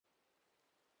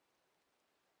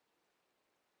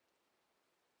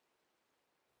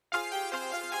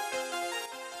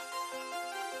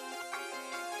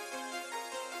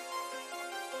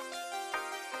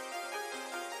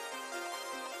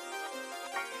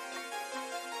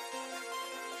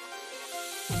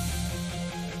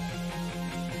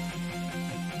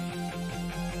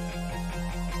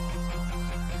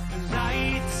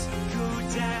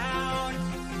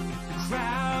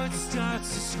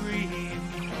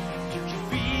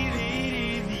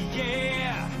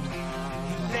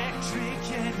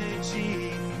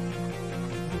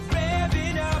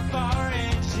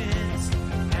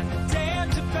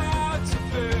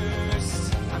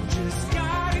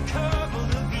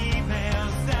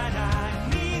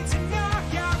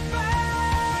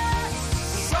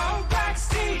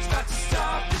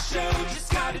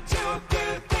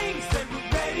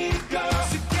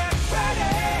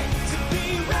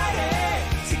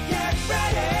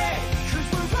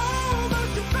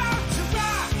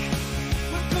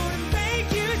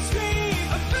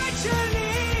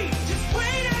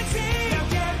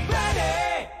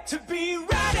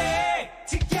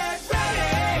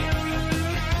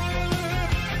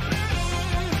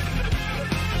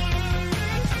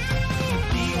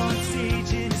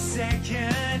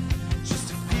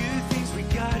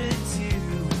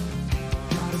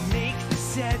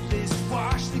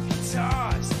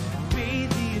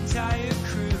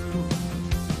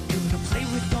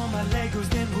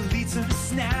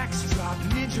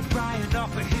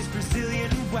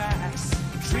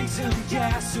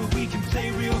play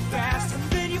real fast, and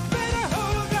then you better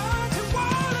hold on to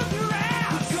all of your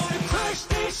ass. We're gonna crush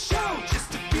this show,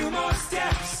 just a few more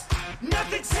steps.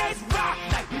 Nothing says rock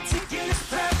like meticulous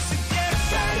prep. So get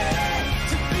ready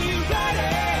to be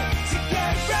ready, to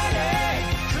get ready,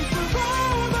 'cause we're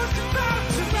almost about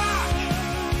to rock.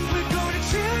 We're gonna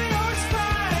chill your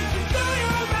spine, you blow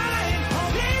your mind,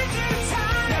 all in due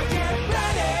time. Now get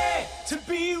ready to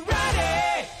be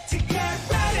ready, to get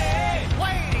ready.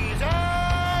 Ladies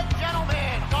and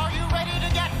gentlemen, are you ready to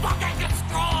get fucking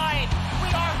destroyed? We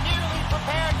are nearly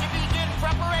prepared to begin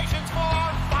preparations for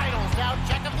our final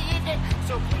soundcheck of the evening,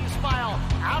 so please file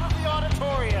out of the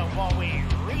auditorium while we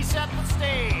reset the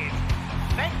stage.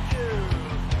 Thank you.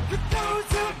 For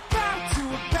those about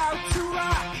to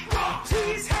rock,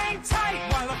 please hang tight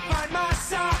while I find my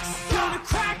socks. Gonna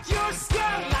crack your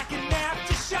skull like an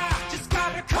aftershock. Just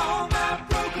gotta call my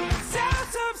broker and sell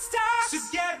some stock. So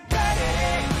get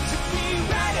ready to be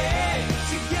ready,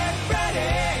 to get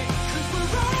ready, 'cause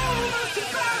we're almost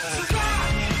about to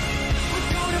rock. We're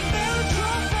gonna melt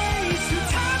your face through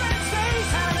time and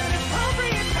space at an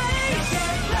appropriate pace.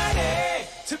 Get ready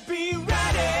to be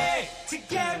ready, to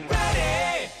get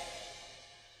ready.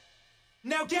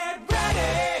 Now get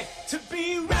ready to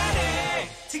be ready,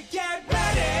 to get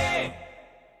ready.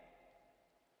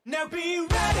 Now be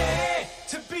ready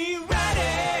to be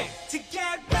ready, to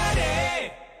get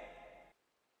ready.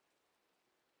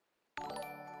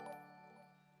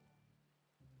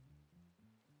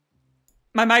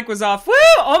 My mic was off. Woo!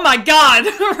 Oh my god!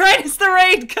 Right as the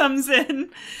raid comes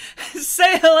in.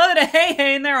 Say hello to Hey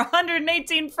Hey and their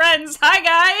 118 friends. Hi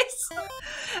guys!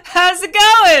 How's it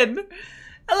going?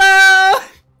 Hello!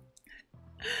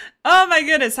 Oh my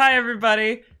goodness. Hi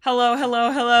everybody. Hello,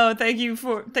 hello, hello. Thank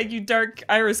you Dark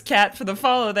Iris Cat for the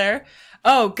follow there.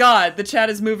 Oh god, the chat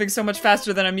is moving so much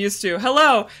faster than I'm used to.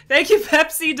 Hello! Thank you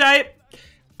Pepsi Diet.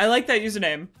 I like that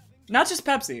username. Not just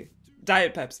Pepsi.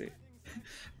 Diet Pepsi.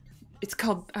 It's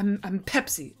called, I'm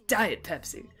Pepsi, Diet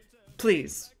Pepsi.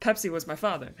 Please, Pepsi was my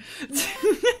father.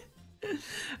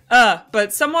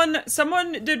 But someone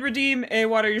did redeem a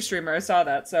Water Your Streamer, I saw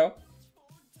that, so.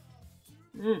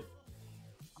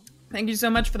 Thank you so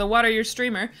much for the Water Your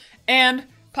Streamer. And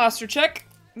posture check.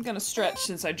 I'm gonna stretch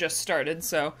since I just started,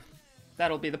 so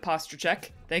that'll be the posture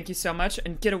check. Thank you so much,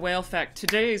 and get a whale fact.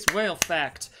 Today's whale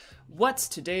fact. What's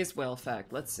today's whale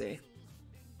fact? Let's see.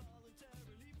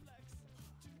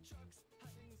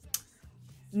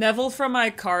 Neville from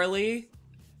iCarly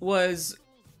was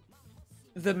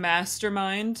the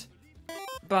mastermind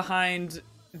behind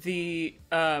the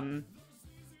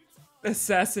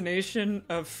assassination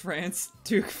of Franz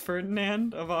Duke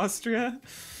Ferdinand of Austria.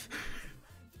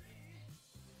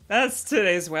 That's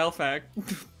today's whale fact.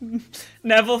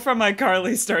 Neville from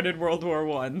iCarly started World War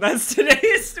I. That's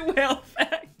today's whale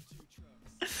fact.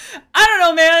 I don't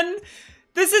know, man.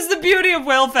 This is the beauty of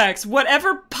whale facts.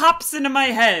 Whatever pops into my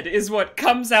head is what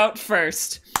comes out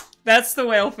first. That's the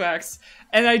whale facts.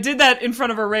 And I did that in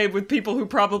front of a raid with people who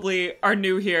probably are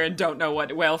new here and don't know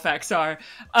what whale facts are.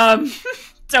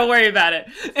 Don't worry about it.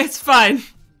 It's fine.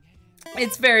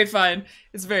 It's very fine.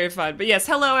 It's very fine. But yes,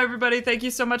 hello everybody. Thank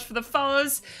you so much for the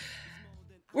follows.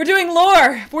 We're doing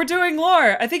lore. We're doing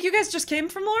lore. I think you guys just came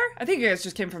from lore? I think you guys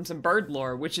just came from some bird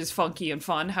lore, which is funky and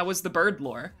fun. How was the bird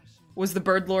lore? Was the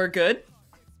bird lore good?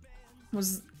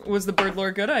 Was the bird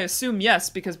lore good? I assume yes,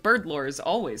 because bird lore is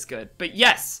always good. But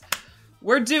yes,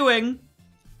 we're doing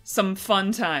some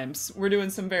fun times. We're doing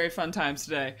some very fun times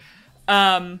today.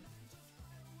 I'm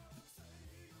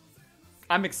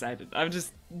excited. I'm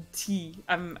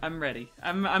ready.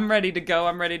 I'm ready to go.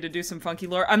 I'm ready to do some funky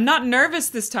lore. I'm not nervous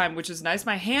this time, which is nice.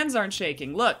 My hands aren't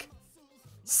shaking. Look.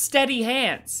 Steady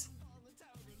hands.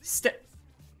 Do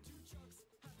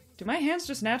my hands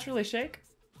just naturally shake?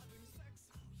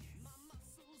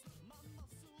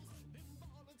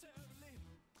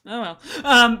 Oh well.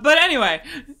 But anyway,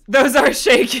 those are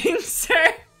shaking,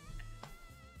 sir.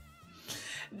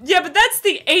 Yeah, but that's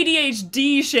the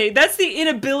ADHD shake. That's the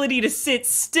inability to sit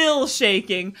still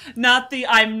shaking, not the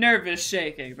I'm nervous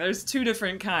shaking. There's two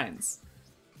different kinds.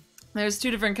 There's two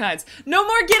different kinds. No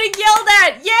more getting yelled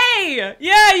at! Yay!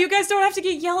 Yeah, you guys don't have to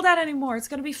get yelled at anymore. It's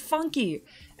gonna be funky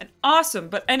and awesome.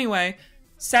 But anyway,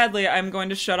 sadly, I'm going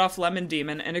to shut off Lemon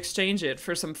Demon and exchange it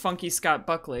for some funky Scott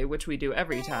Buckley, which we do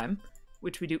every time.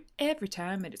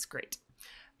 And it's great.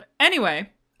 But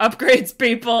anyway, upgrades,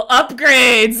 people.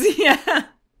 Upgrades! Yeah.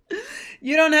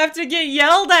 You don't have to get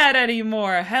yelled at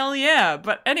anymore. Hell yeah.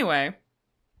 But anyway,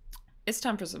 it's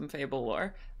time for some Fable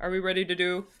lore. Are we ready to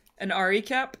do an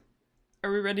recap?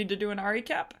 Are we ready to do an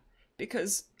recap?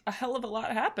 Because a hell of a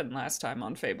lot happened last time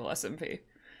on Fable SMP.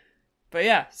 But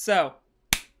yeah, so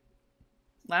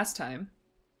last time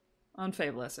on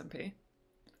Fable SMP,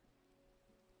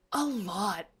 a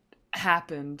lot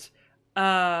happened.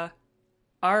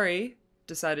 Ari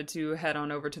decided to head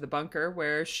on over to the bunker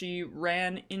where she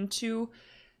ran into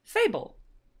Fable.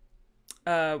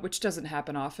 Which doesn't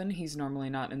happen often. He's normally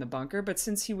not in the bunker, but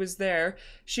since he was there,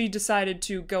 she decided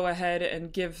to go ahead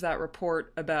and give that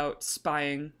report about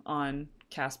spying on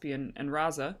Caspian and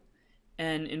Raza,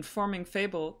 and informing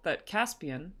Fable that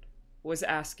Caspian was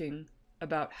asking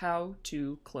about how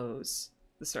to close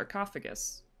the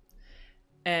sarcophagus.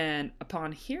 And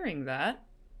upon hearing that,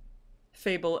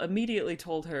 Fable immediately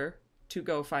told her to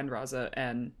go find Raza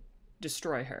and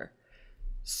destroy her.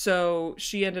 So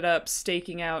she ended up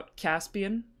staking out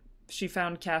Caspian. She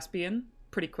found Caspian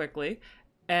pretty quickly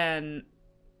and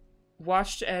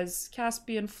watched as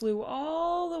Caspian flew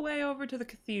all the way over to the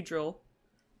cathedral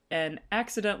and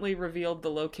accidentally revealed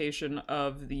the location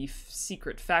of the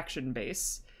secret faction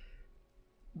base.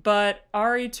 But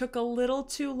Ari took a little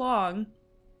too long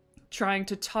trying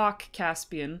to talk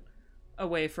Caspian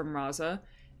away from Raza,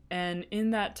 and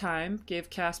in that time gave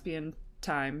Caspian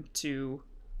time to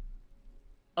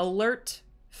alert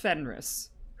Fenris,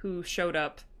 who showed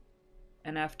up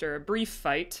and after a brief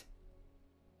fight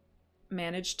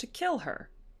managed to kill her,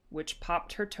 which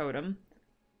popped her totem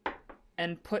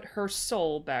and put her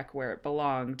soul back where it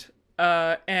belonged.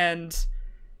 And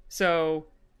so,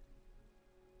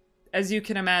 as you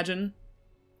can imagine,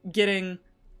 getting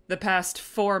the past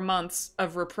 4 months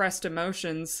of repressed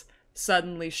emotions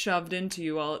suddenly shoved into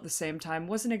you all at the same time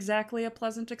wasn't exactly a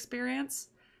pleasant experience.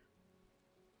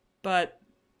 But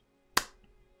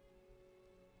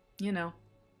you know,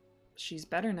 she's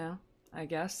better now, I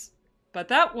guess. But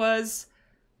that was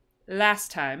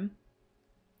last time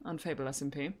on Fable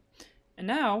SMP. And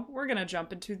now we're gonna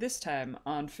jump into this time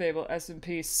on Fable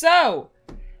SMP. So,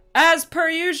 as per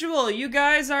usual, you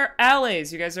guys are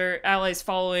allies. You guys are allies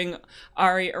following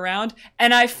Ari around.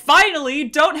 And I finally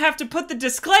don't have to put the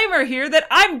disclaimer here that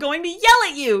I'm going to yell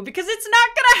at you, because it's not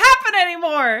gonna happen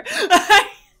anymore.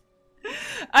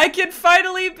 I can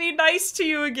finally be nice to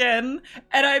you again,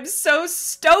 and I'm so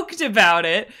stoked about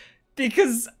it,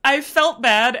 because I felt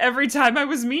bad every time I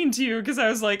was mean to you, because I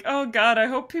was like, oh god, I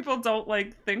hope people don't,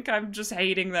 like, think I'm just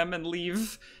hating them and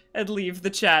leave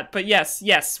the chat. But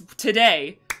yes,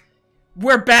 today,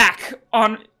 we're back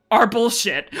on our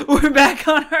bullshit. We're back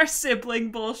on our sibling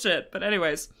bullshit. But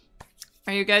anyways,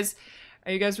 are you guys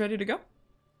ready to go?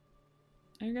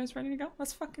 Are you guys ready to go?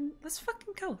 Let's fucking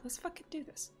go. Let's fucking do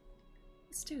this.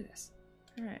 Let's do this.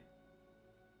 All right.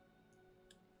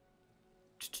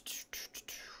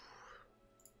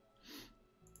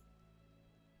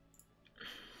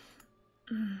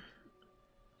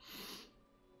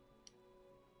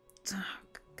 Oh,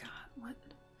 God, what?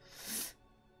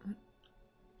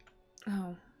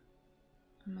 Oh.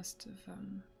 I must have.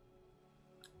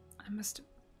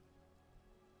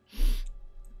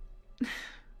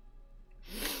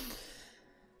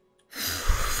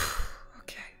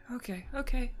 Okay.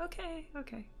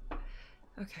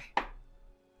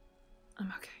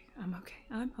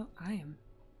 I am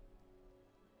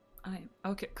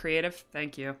okay. Creative,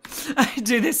 thank you. I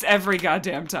do this every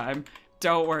goddamn time.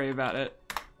 Don't worry about it.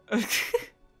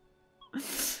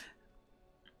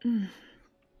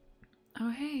 Oh,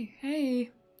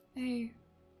 hey.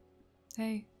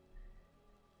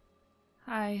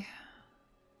 Hi.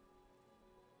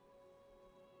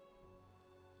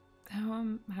 How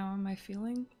am I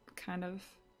feeling? Kind of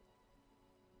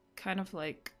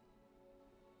like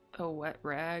a wet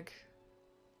rag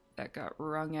that got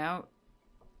wrung out.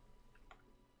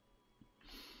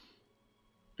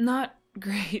 Not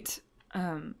great,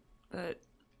 but,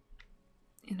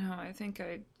 you know, I think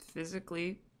I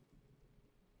physically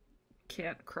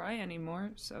can't cry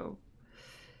anymore, so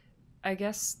I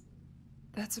guess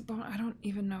that's a I don't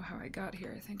even know how I got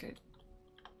here. I think I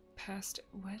passed.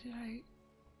 Why did I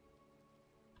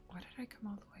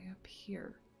come all the way up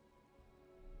here?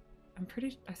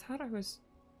 I thought I was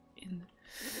in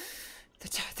the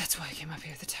tower. That's why I came up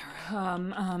here, the tower.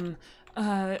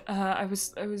 I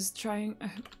was trying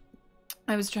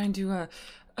to,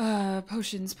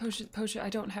 potions. I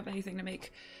don't have anything to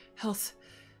make health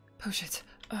potions.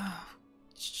 Oh,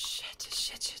 shit.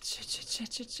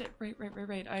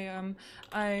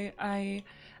 Right.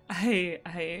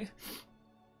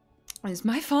 It's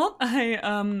my fault.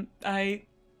 I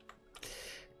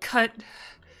cut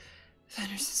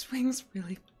Fenris's wings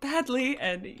really badly,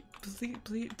 and he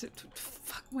bleed.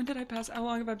 Fuck, when did I pass? How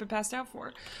long have I been passed out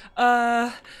for?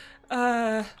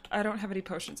 I don't have any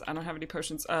potions. I don't have any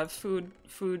potions. Food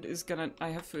is gonna, I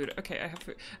have food. Okay, I have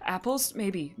food. Apples?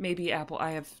 Maybe apple.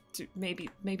 I have two, maybe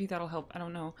that'll help. I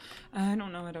don't know. I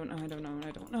don't know. I don't know.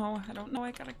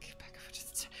 I gotta get back.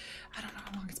 I don't know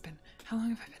how long it's been. How long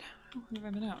have I been out? How long have I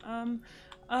been out?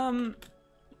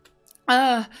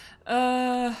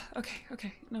 Okay.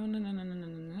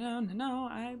 No.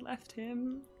 I left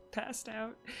him passed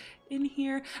out in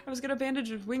here. I was gonna bandage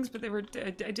his wings, but they were, I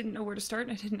didn't know where to start,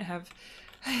 and I didn't have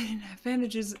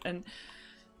bandages, and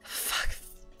fuck.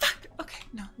 Okay,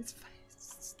 no, it's fine.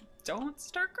 Don't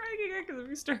start crying again, because if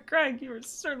you start crying, you are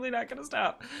certainly not gonna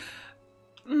stop.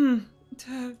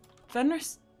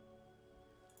 Fenris?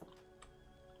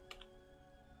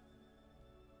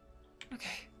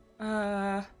 Okay.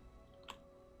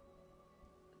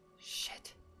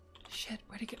 Shit,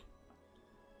 where'd he go?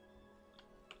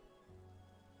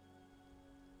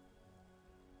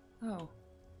 Oh.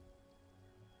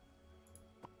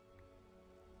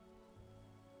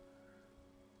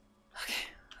 Okay.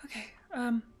 Okay.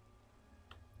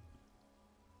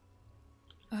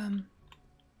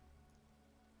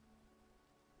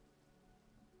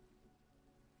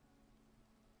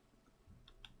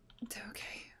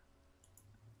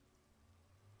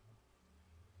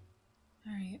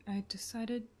 Alright, I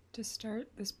decided to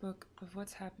start this book of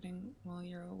what's happening while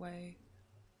you're away,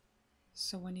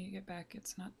 so when you get back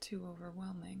it's not too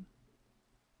overwhelming.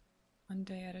 One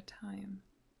day at a time.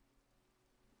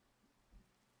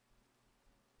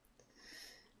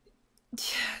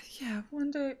 Yeah,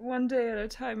 one day at a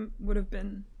time would have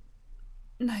been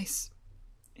nice,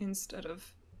 instead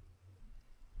of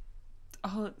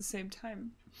all at the same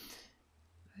time.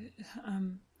 How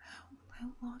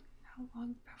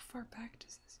far back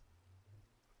does this?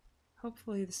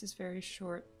 Hopefully this is very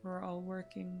short. We're all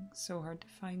working so hard to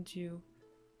find you.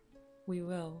 We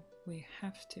will. We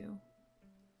have to.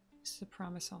 This is a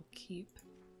promise I'll keep.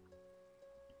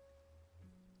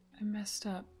 I messed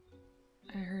up.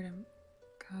 I hurt him.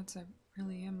 Gods, I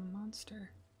really am a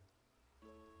monster.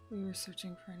 We were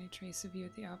searching for any trace of you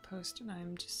at the outpost, and I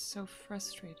am just so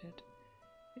frustrated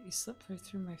that you slipped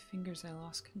through my fingers. I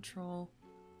lost control.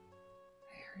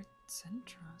 I hurt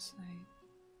Centros.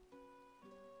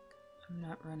 I'm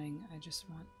not running. I just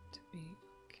want to be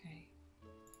okay.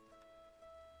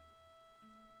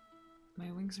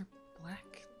 My wings are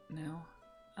black now.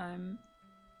 I'm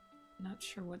not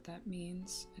sure what that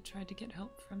means. I tried to get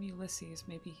help from Ulysses.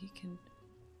 Maybe he can...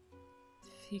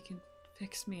 If he can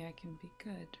fix me, I can be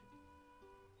good.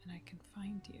 And I can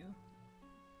find you.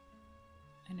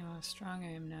 I know how strong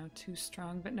I am now. Too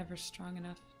strong, but never strong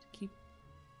enough to keep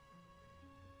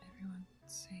everyone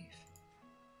safe.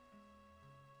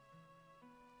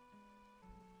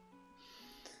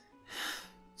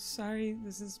 Sorry,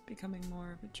 this is becoming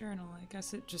more of a journal. I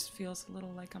guess it just feels a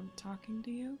little like I'm talking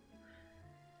to you.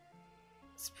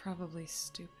 It's probably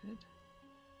stupid.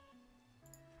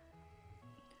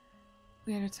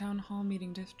 We had a town hall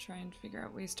meeting to try and figure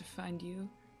out ways to find you.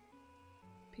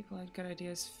 People had good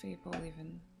ideas. Fable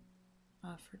even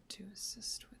offered to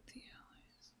assist with the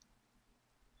allies.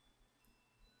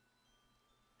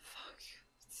 Fuck.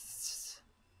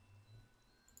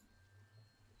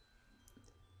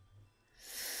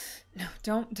 No,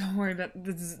 don't worry about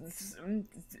this.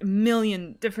 A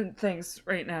million different things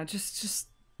right now. Just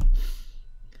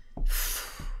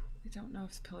I don't know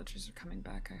if the pillagers are coming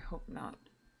back. I hope not.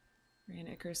 Ray and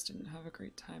Icarus didn't have a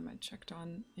great time. I checked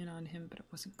in on him, but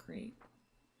it wasn't great.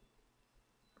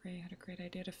 Ray had a great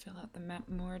idea to fill out the map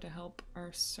more to help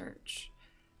our search.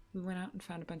 We went out and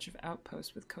found a bunch of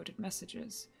outposts with coded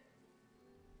messages.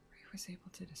 Ray was able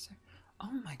to decipher.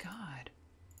 Oh my god.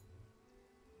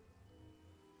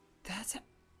 That's it.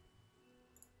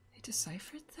 They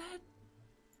deciphered that?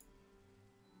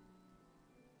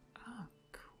 Oh,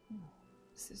 cool.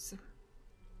 This is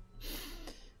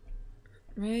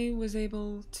Ray was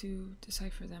able to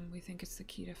decipher them. We think it's the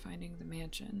key to finding the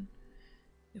mansion.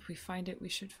 If we find it, we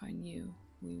should find you.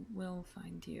 We will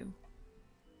find you.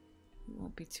 It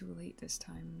won't be too late this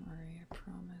time, Ari, I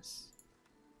promise.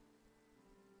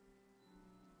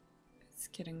 It's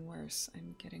getting worse.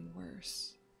 I'm getting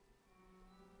worse.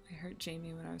 I hurt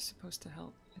Jamie when I was supposed to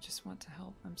help. I just want to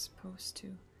help. I'm supposed to.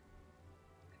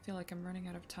 I feel like I'm running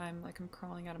out of time, like I'm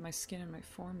crawling out of my skin and my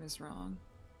form is wrong.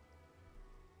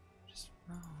 Just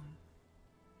wrong.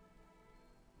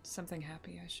 Something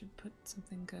happy. I should put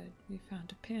something good. We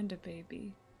found a panda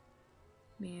baby.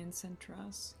 Me and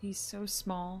Centros. He's so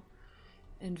small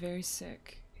and very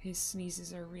sick. His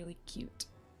sneezes are really cute.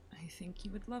 I think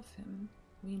you would love him.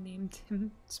 We named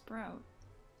him Sprout.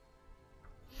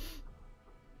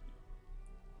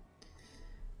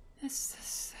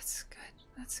 That's good.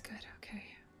 That's good. Okay.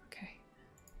 Okay.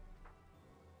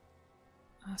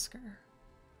 Oscar.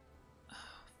 Oh,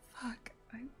 fuck.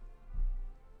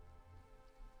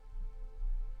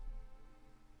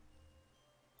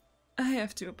 I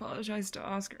have to apologize to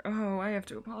Oscar. Oh, I have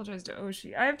to apologize to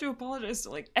Oshi. I have to apologize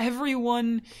to, like,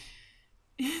 everyone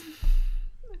in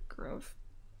the grove.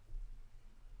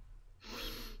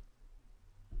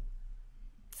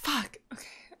 Fuck. Okay.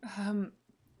 I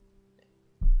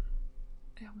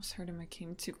almost heard him. I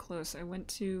came too close. I went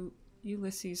to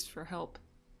Ulysses for help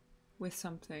with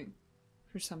something.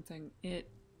 For something. It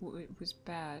was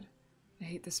bad. I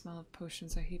hate the smell of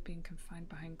potions. I hate being confined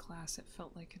behind glass. It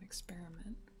felt like an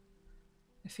experiment.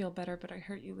 I feel better, but I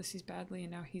hurt Ulysses badly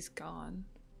and now he's gone.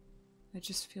 I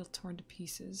just feel torn to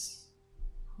pieces.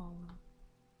 Hollow.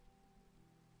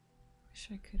 Wish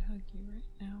I could hug you right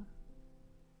now.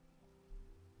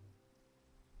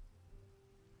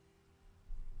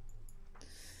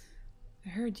 I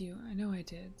heard you. I know I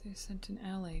did. They sent an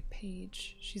ally,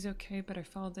 Paige. She's okay, but I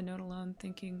followed the note alone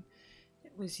thinking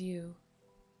it was you.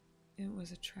 It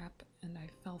was a trap and I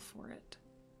fell for it.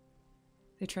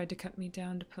 They tried to cut me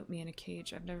down to put me in a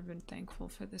cage. I've never been thankful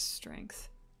for this strength.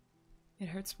 It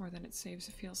hurts more than it saves,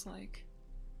 it feels like.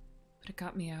 But it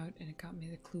got me out and it got me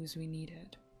the clues we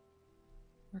needed.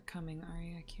 We're coming,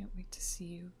 Ari. I can't wait to see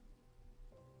you.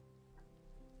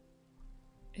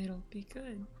 It'll be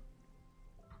good.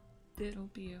 It'll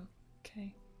be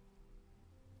okay.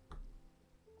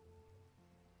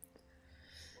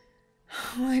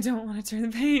 Oh, I don't want to turn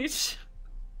the page.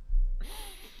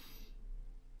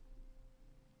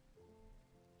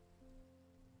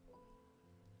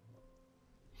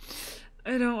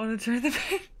 I don't want to turn the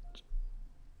page.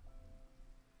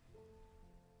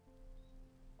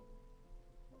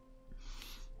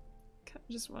 I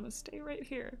just want to stay right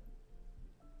here.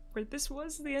 Where this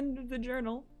was the end of the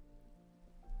journal.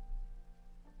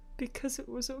 Because it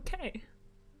was okay.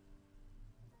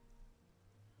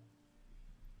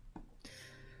 But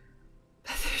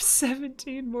there's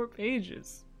 17 more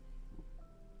pages.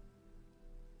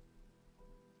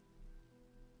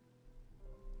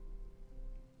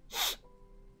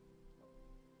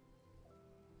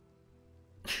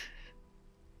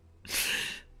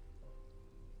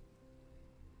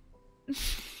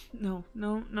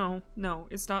 No.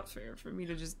 It's not fair for me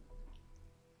to just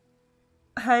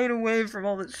hide away from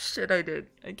all the shit I did.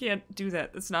 I can't do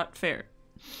that. That's not fair.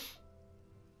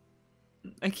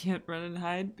 I can't run and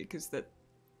hide because that...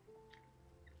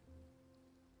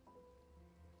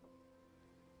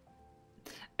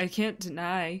 I can't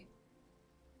deny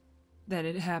that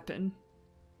it happened.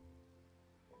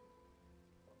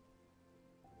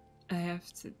 I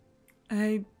have to...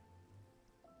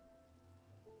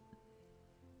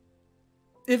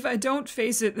 If I don't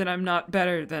face it, then I'm not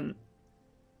better than...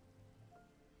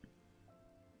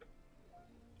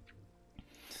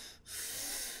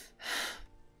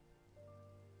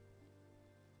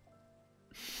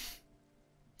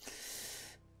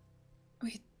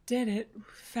 We did it. We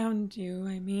found you,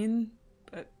 I mean.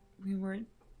 But we weren't...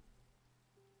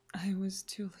 I was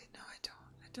too late. No,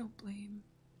 I don't blame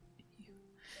you.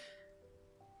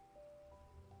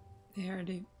 They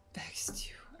already vexed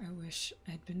you. I wish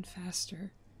I'd been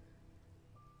faster.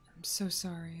 I'm so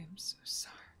sorry. I'm so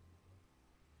sorry.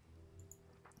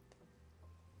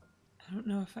 I don't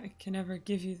know if I can ever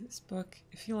give you this book,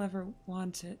 if you'll ever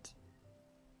want it.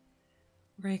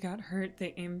 Ray got hurt.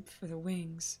 They aimed for the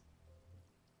wings.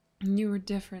 And you were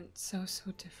different. So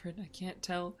different. I can't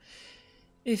tell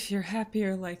if you're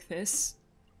happier like this,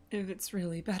 if it's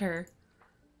really better.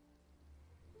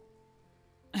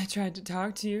 I tried to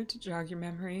talk to you to jog your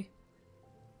memory.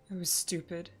 I was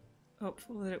stupid,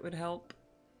 hopeful that it would help.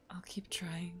 I'll keep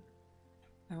trying.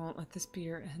 I won't let this be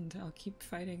your end. I'll keep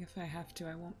fighting if I have to.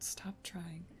 I won't stop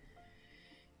trying.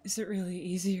 Is it really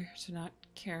easier to not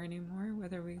care anymore,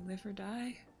 whether we live or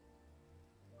die?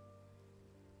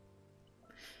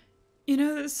 You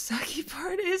know, the sucky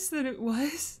part is that it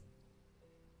was.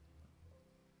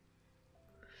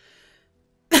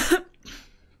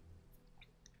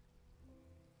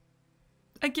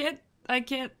 I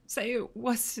can't say it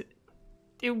was.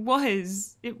 It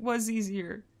was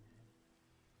easier.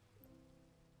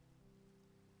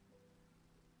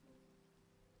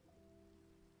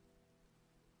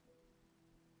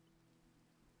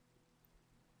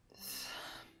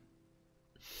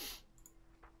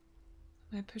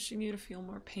 Am I pushing you to feel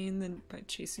more pain than by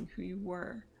chasing who you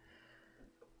were?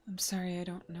 I'm sorry, I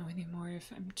don't know anymore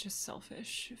if I'm just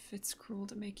selfish, if it's cruel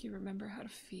to make you remember how to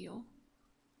feel.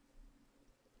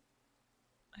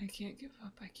 I can't give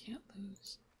up, I can't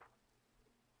lose.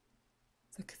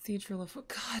 The Cathedral of...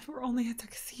 God, we're only at the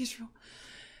Cathedral.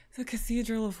 The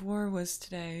Cathedral of War was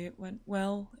today. It went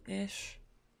well-ish.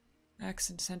 Axe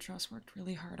and Centros worked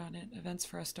really hard on it. Events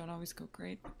for us don't always go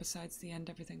great, but besides the end,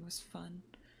 everything was fun.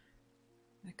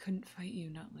 I couldn't fight you,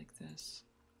 not like this.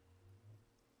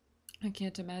 I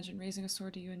can't imagine raising a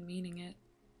sword to you and meaning it.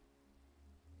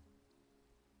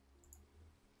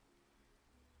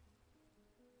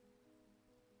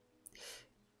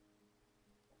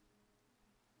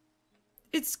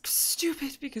 It's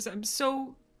stupid because I'm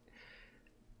so...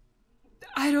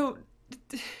 I don't...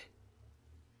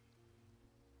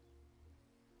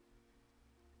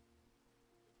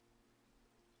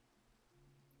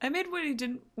 I made what he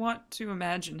didn't want to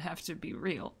imagine have to be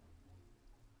real.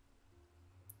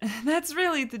 And that's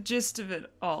really the gist of it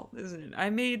all, isn't it? I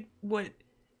made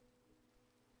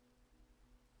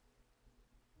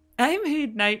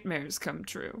nightmares come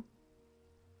true.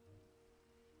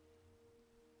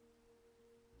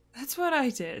 That's what I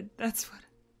did. That's what...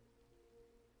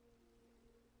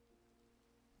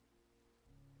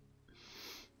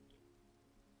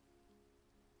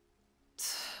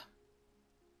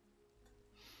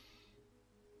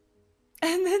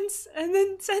 And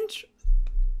then Central...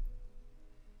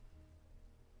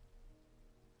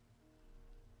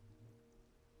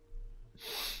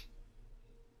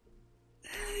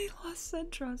 He lost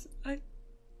Centros.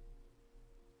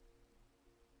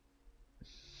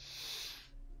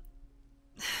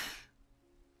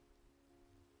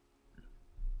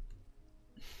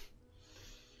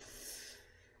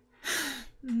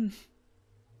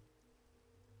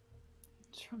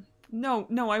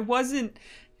 No, I wasn't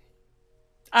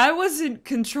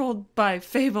controlled by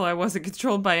Fable. I wasn't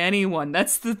controlled by anyone.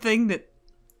 That's the thing, that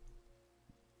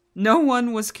no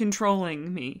one was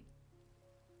controlling me.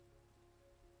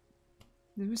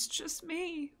 It was just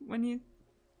me.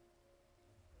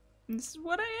 This is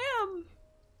what I am.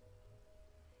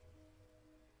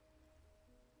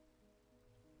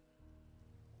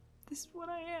 This is what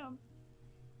I am.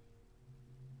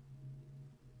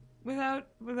 Without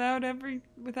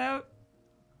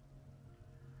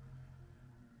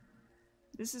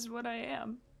this is what I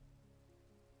am.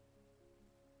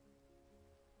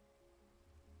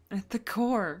 At the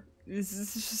core, this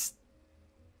is just...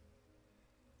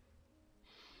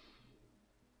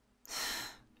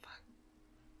 Fuck.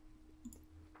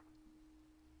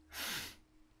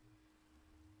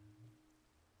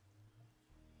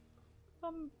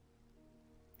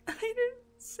 I didn't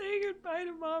say goodbye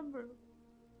to Mom, bro.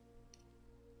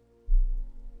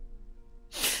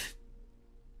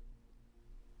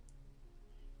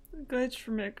 The glitch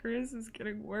from Icarus is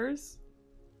getting worse.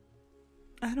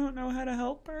 I don't know how to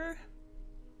help her.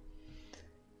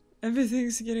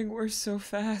 Everything's getting worse so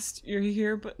fast. You're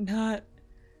here, but not.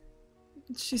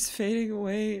 She's fading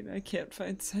away, and I can't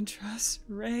find Centros.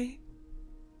 Ray.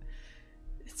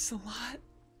 It's a lot.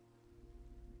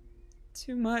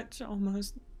 Too much,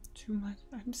 almost. Too much.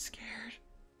 I'm scared.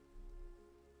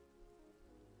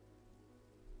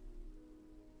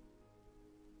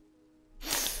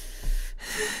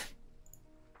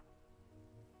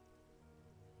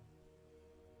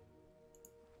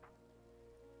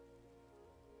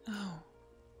 Oh,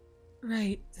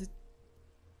 right.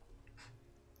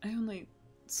 I only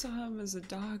saw him as a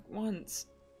dog once.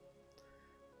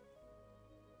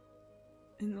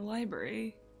 In the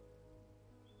library.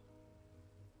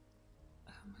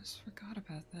 I almost forgot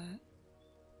about that.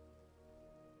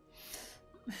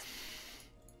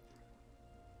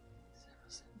 Several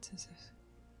sentences.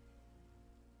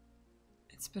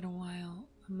 It's been a while.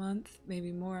 A month,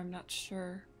 maybe more, I'm not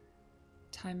sure.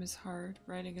 Time is hard.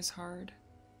 Writing is hard.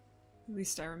 At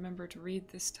least I remember to read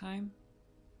this time.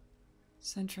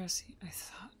 Centros, I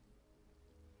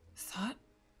thought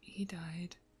he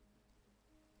died.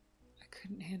 I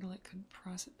couldn't handle it, couldn't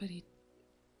process, but he...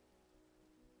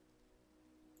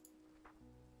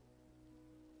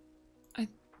 I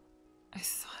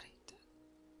thought he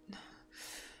did.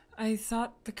 I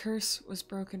thought the curse was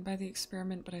broken by the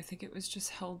experiment, but I think it was just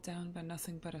held down by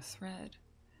nothing but a thread.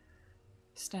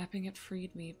 Snapping it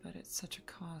freed me, but at such a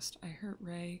cost. I hurt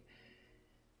Ray,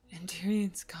 and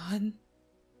Tyrion's gone.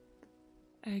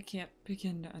 I can't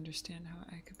begin to understand how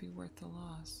I could be worth the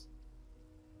loss.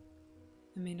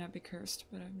 I may not be cursed,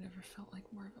 but I've never felt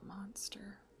like more of a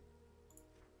monster.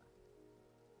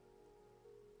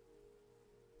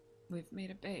 We've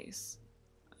made a base.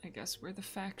 I guess we're the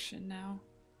faction now.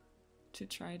 To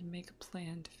try to make a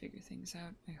plan to figure things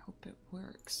out. I hope it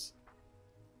works.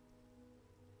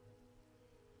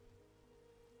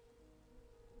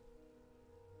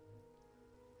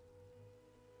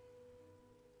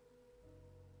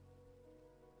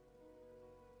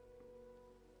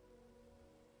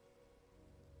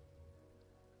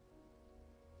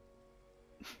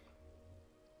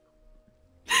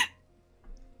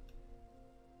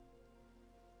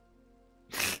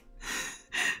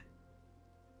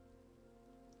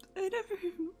 never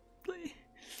even played.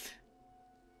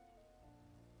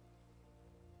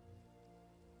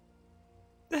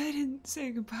 I didn't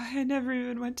say goodbye. I never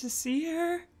even went to see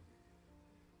her.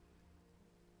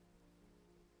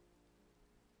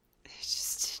 I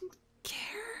just didn't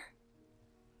care.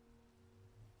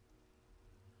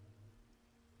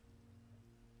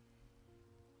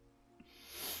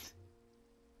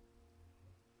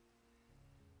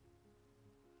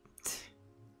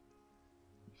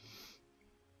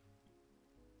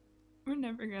 We're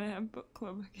never gonna have book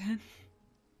club again.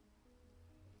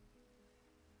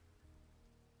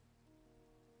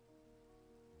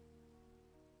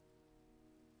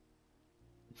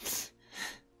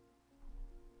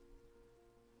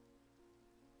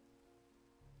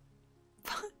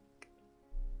 Fuck.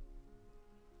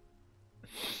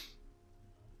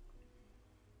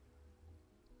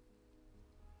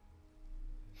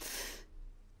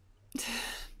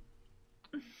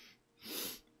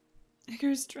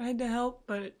 Icarus tried to help,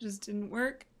 but it just didn't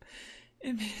work.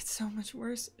 It made it so much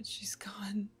worse, and she's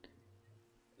gone.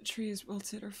 The tree is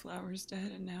wilted, her flower's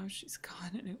dead, and now she's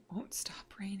gone, and it won't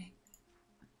stop raining.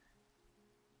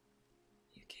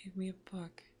 You gave me a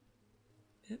book.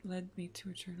 It led me to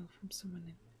a journal from someone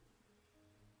named...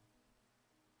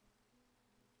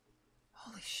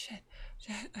 Holy shit.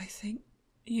 I think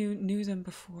you knew them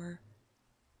before,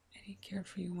 and he cared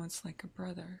for you once like a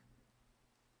brother.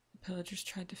 The pillagers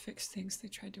tried to fix things. They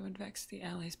tried to unvex the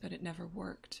allies, but it never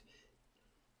worked.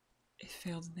 It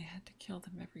failed, and they had to kill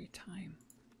them every time.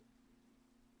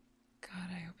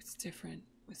 God, I hope it's different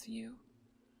with you.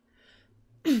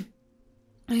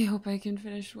 I hope I can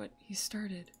finish what he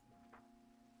started.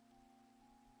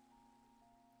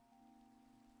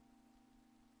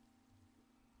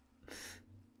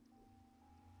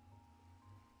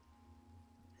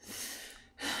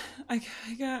 I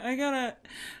gotta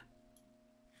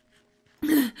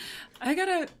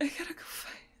go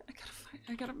fight. I gotta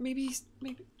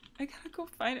I gotta go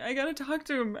find. I gotta talk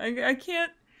to him. I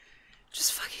can't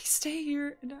just fucking stay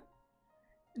here and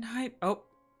hide. Oh,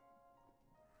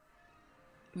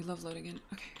 we love loading in.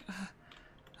 Okay.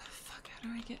 Fuck. How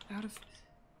do I get out of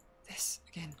this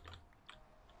again?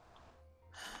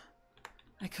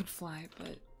 I could fly,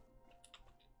 but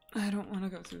I don't want to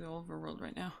go through the overworld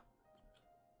right now.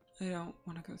 I don't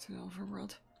want to go through the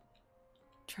overworld.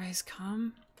 Tries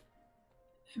calm.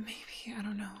 Maybe, I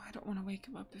don't know. I don't want to wake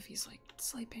him up if he's like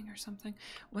sleeping or something.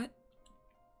 What?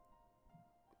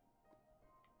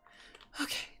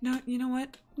 Okay, no, you know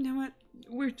what? You know what?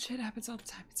 Weird shit happens all the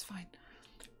time. It's fine.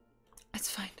 It's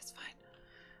fine, it's fine.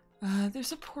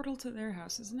 There's a portal to their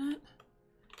house, isn't it?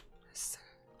 Is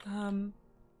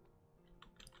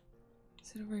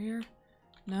it over here?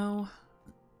 No.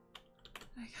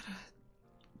 I gotta...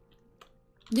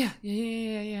 Yeah,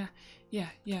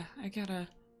 I gotta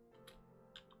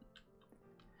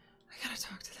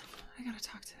talk to them. I gotta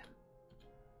talk to them.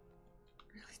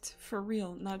 Really, for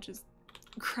real, not just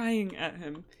crying at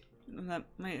him. That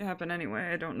might happen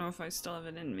anyway. I don't know if I still have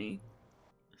it in me.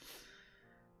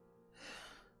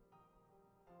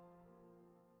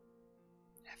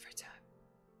 Every time.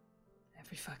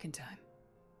 Every fucking time.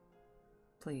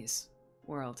 Please,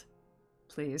 world.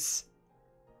 Please.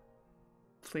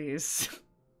 Please.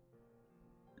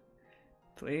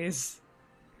 Please.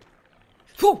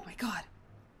 Oh my god!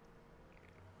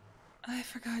 I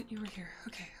forgot you were here.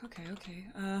 Okay.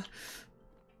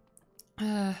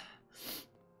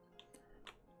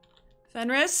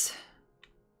 Fenris?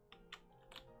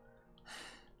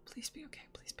 Please be okay.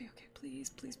 Please be okay. Please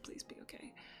be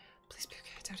okay. Please be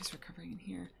okay. I doubt he's recovering in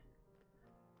here.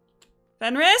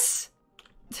 Fenris?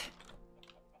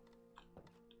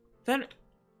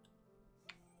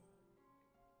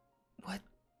 What?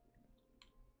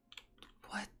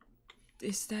 What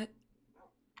is that?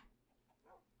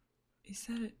 Is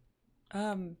that it?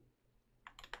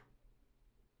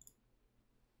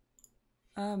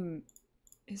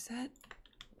 Is that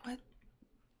what?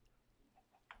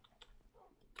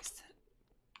 Is that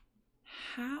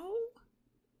how?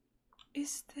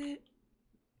 Is that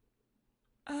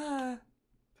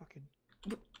fucking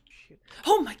shit.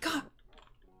 Oh my god!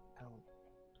 Hell.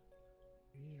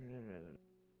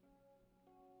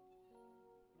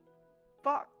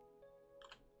 Fuck.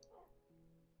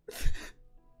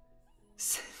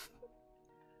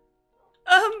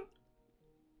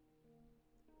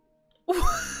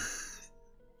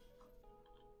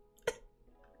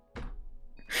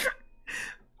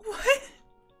 What?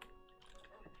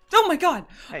 Oh my god!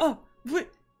 Hey. Oh, what?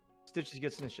 Stitches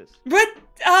get snitches. What?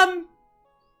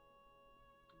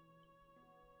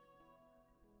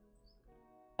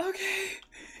 Okay.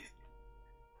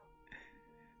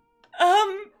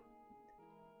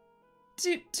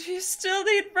 Do you still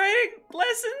need writing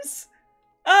lessons?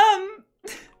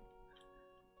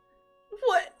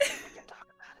 What? We can talk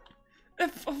about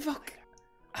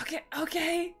it.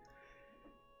 Okay.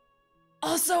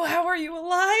 Also, how are you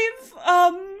alive?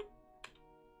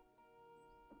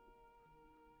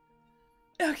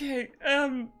 Okay,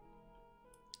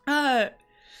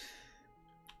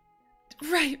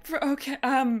 right, okay,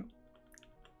 I'm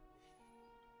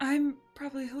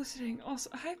probably hallucinating also.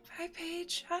 Hi,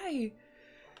 Paige, hi.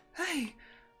 Okay,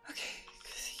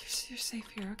 you're safe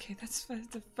here, okay, that's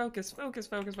the focus.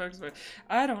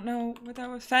 I don't know what that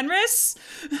was. Fenris?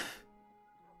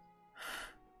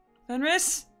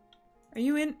 Fenris? Are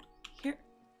you in here?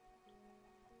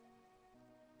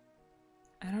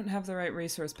 I don't have the right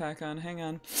resource pack on, hang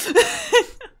on.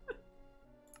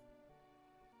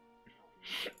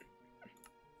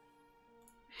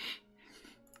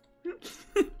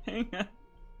 Hang on.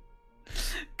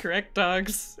 Correct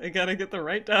dogs. I gotta get the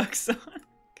right dogs on.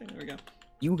 Okay, there we go.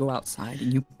 You go outside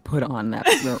and you put on that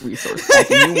resource pack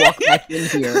and you walk back in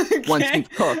here once you've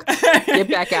cooked. Get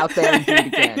back out there and do it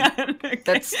again. Okay.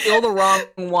 That's still the wrong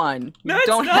one. No, You it's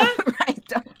don't not. have the right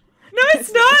dog. No,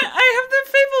 it's not! I have the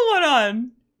Fable one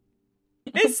on!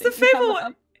 It's the Fable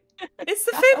one! It's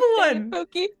the Fable one!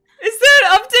 Pokey. Is there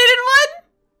an updated one?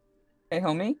 Hey,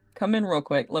 homie, come in real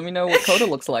quick. Let me know what Coda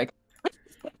looks like.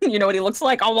 You know what he looks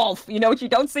like? A wolf. You know what you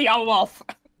don't see? A wolf.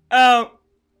 Oh,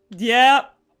 yeah.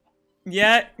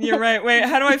 Yeah, you're right. Wait,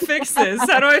 how do I fix this?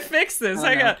 Hang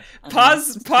on.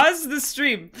 Pause the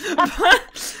stream.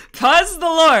 Pause the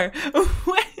lore.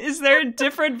 What? Is there a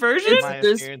different version? My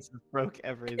experience broke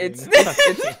everything. It's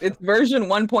version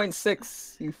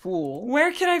 1.6, you fool.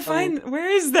 Where can I find?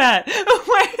 Where is that?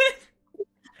 Where?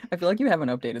 I feel like you haven't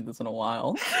updated this in a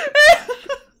while.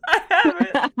 I haven't.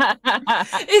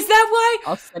 Is that why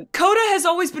I'll send... Coda has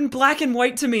always been black and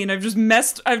white to me, and I just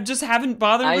haven't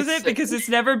bothered with it because it's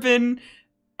never been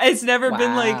like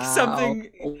something.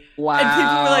 Wow. And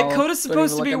people were like, Coda's Don't even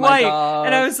supposed to look be at my white, dog.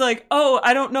 and I was like, oh,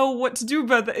 I don't know what to do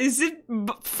about that. Is it?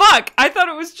 Fuck! I thought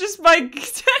it was just my.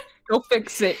 Go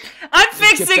fix it. I'm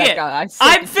fixing it.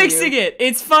 I'm fixing it.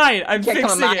 It's fine. I'm You can't fixing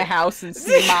come to my it. house and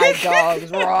see my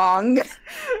dog's wrong.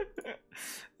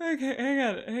 Okay, hang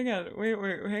on. Wait,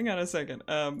 hang on a second.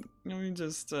 Let me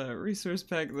just resource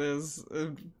pack this.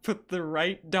 Put the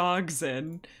right dogs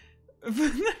in.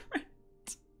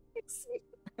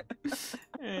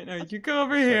 Alright, now you go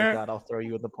over here. God, I'll throw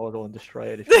you in the portal and destroy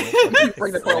it if you don't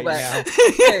Bring the fix it portal right back. now.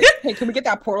 Hey, can we get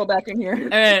that portal back in here?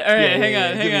 Alright, Yeah, hang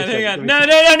on. give me a No,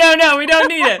 second. we don't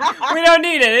need it. We don't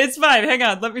need it. It's fine. Hang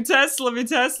on. Let me test.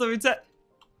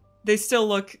 They still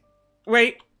look.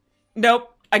 Wait. Nope.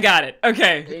 I got it.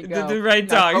 Okay. There you go. The right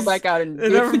Now dogs. Go back out and The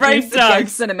introduce right the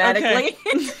guys dogs. cinematically.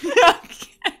 Okay.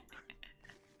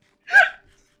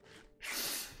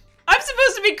 I'm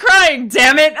supposed to be crying,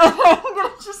 damn it! Oh, I'm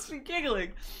gonna just be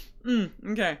giggling.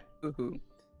 Okay. Ooh.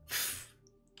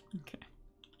 Okay.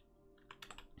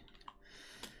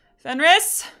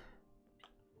 Fenris?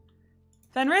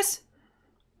 Fenris?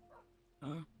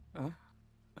 What? Oh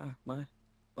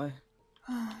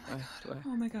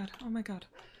my god. Oh my god.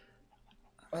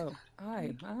 Oh,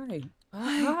 hi. Hi.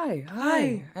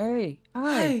 Hey,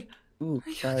 Hi. Ooh, Are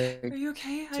you sorry. okay? Are you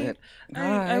okay? Sit. I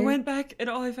Hi. went back and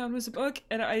all I found was a book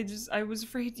and I was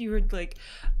afraid you would like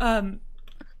I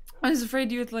was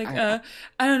afraid you would like I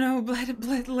don't know bled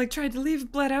like tried to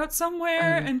leave bled out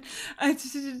somewhere and I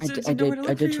didn't know where to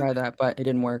look I did for try you. that, but it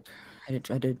didn't work. I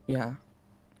did, yeah.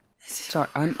 Sorry,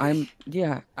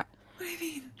 yeah. What do you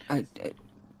mean? Are you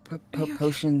okay?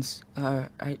 Potions,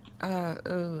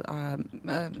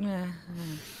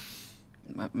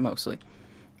 mostly.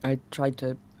 I tried to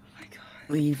Oh my god.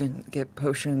 leave and get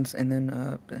potions, and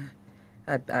then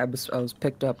I was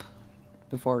picked up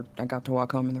before I got to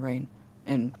walk home in the rain,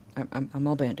 and I'm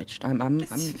all bandaged. I'm okay.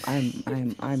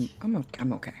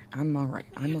 I'm all right.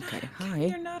 I'm okay. Hi.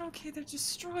 They're not okay. They're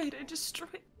destroyed. I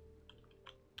destroyed.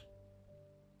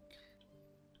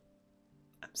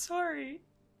 I'm sorry.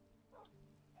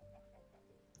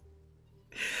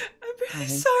 I'm really Hi.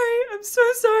 sorry. I'm so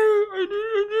sorry.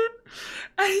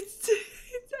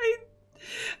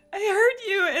 I hurt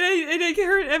you and I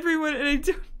hurt everyone and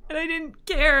I didn't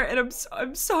care and I'm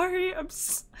sorry. And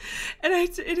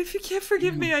if you can't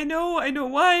forgive me, I know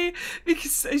why,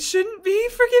 because I shouldn't be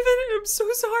forgiven and I'm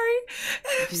so sorry.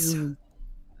 And I'm so...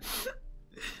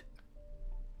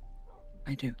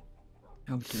 I do.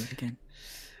 I would do it again.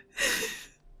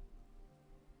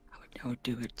 I would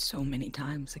do it so many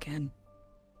times again.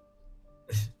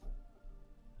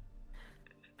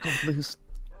 I would lose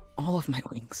all of my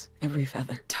wings, every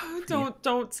feather.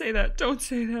 Don't say that. Don't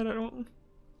say that. I don't.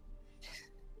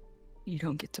 You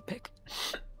don't get to pick.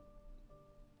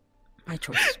 My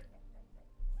choice.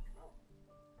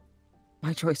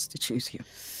 My choice to choose you.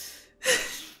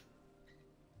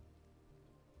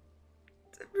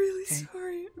 I'm really Okay.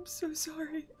 sorry. I'm so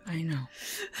sorry. I know.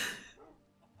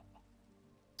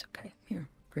 It's okay. Here,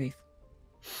 breathe.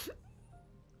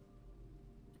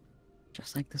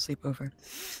 Just like the sleepover.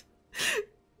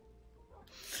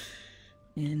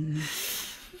 In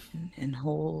and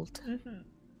hold.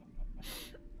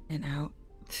 And out.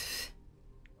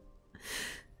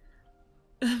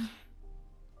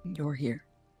 You're here.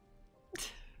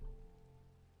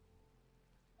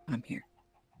 I'm here.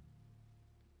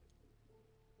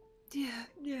 Yeah,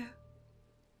 yeah.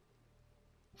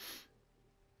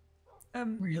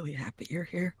 I'm really happy you're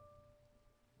here.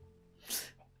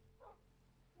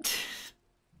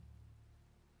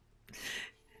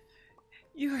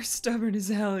 You are stubborn as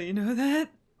hell, you know that?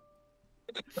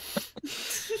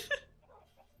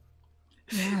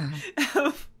 Yeah,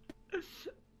 Um,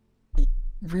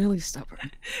 really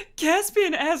stubborn.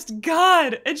 Caspian asked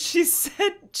God, and she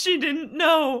said she didn't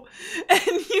know,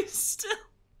 and you still...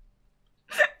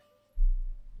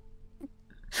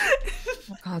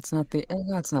 God's not the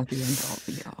end all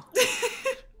be all.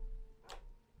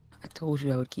 I told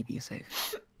you I would keep you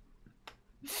safe.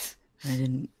 I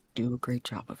didn't do a great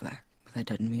job of that, but that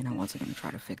doesn't mean I wasn't gonna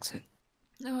try to fix it.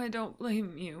 No, I don't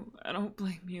blame you. I don't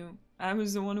blame you. I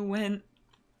was the one who went.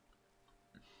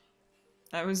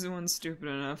 I was the one stupid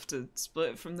enough to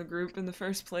split from the group in the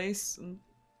first place.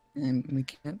 And we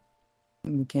can't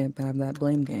have that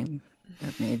blame game.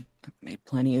 I've made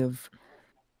plenty of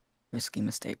risky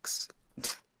mistakes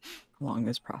along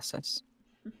this process.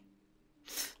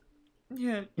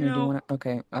 Yeah, Do you wanna?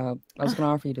 Okay. I was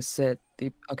gonna offer you to sit.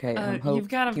 Okay. Hope, you've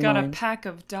got do you got a mind? pack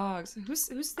of dogs. Who's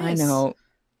this? I know.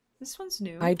 This one's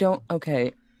new. I don't.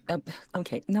 Okay.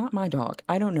 Okay. Not my dog.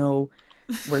 I don't know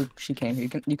where she came. You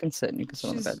can sit. You can sit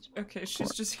on the bed. Okay,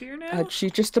 she's just here now? She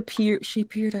just appeared. She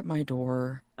appeared at my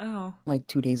door Oh. like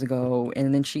 2 days ago,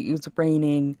 and then it was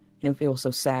raining, and it was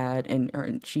so sad, and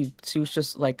she was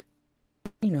just like,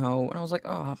 and I was like,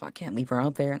 oh, I can't leave her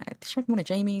out there. And she went to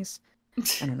Jamie's.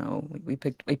 I don't know. We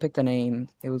picked a name.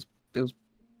 It was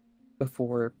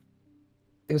before.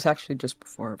 It was actually just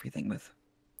before everything with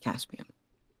Caspian.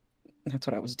 That's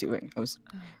what I was doing. I was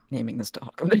naming this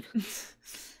dog. God,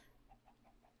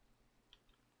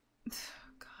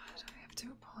 I have to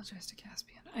apologize to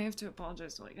Caspian. I have to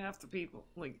apologize to like half the people,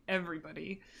 like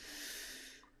everybody.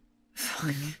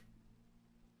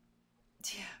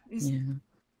 Yeah.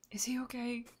 Is he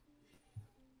okay?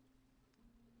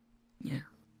 Yeah.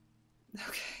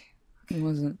 Okay. It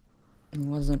wasn't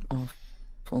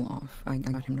full off. I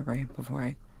got him to rain before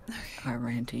I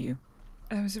ran to you.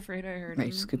 I was afraid I heard Right,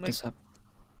 him scoop this up.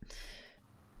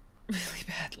 really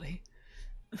badly.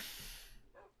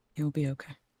 He'll be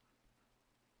okay.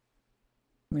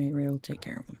 Ray will take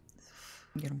care of him.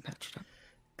 Get him patched up.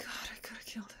 God, I could have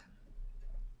killed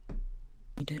him.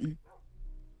 You didn't.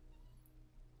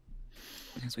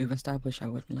 As we've established, I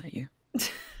wouldn't let you.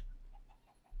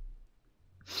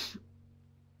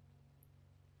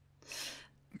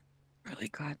 Really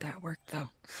glad that worked, though.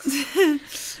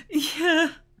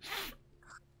 Yeah.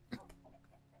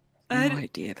 No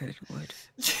idea that it would.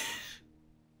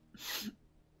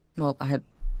 Well, I had a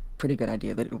pretty good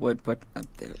idea that it would, but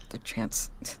the chance.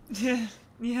 Yeah,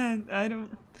 I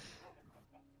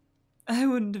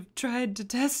wouldn't have tried to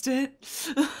test it.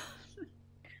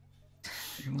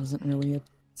 There wasn't really a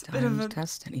time to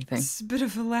test anything. It's a bit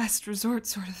of a last resort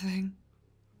sort of thing.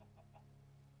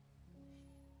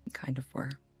 Kind of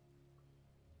were.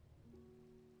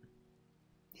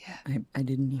 Yeah. I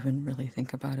didn't even really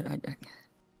think about it.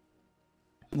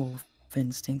 Wolf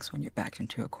instincts, when you're backed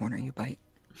into a corner, you bite.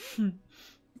 No,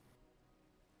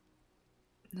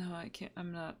 I can't.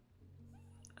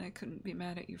 I couldn't be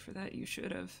mad at you for that. You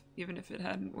should have, even if it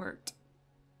hadn't worked.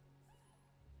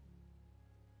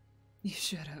 You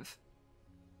should have.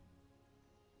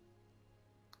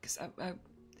 Because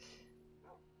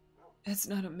it's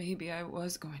not a maybe. I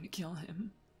was going to kill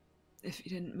him if he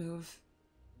didn't move.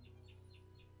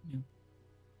 Yeah.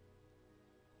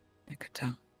 I could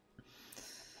tell.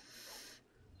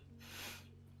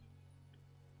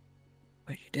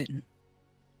 But you didn't.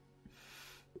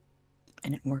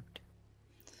 And it worked.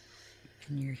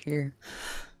 And you're here.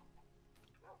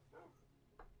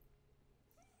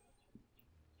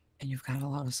 And you've got a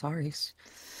lot of sorries.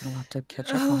 And a lot to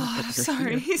catch up on. But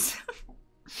you're here.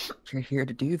 You're here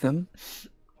to do them.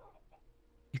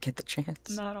 You get the chance.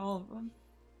 Not all of them.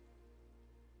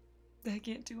 I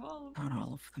can't do all of them. Not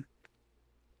all of them.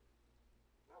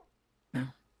 No.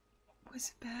 Was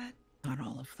it bad? Not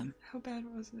all of them. How bad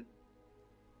was it?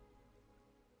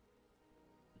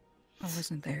 I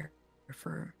wasn't there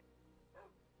for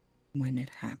when it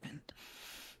happened.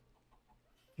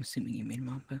 I'm assuming you mean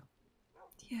Mamba.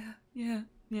 Yeah.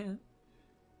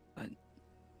 But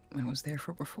I was there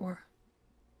for before.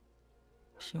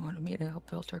 She wanted me to help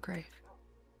build her grave.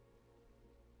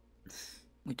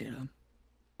 We did a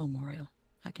memorial.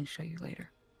 I can show you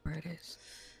later where it is.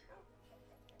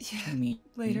 Yeah, Jamie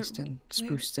later. Easton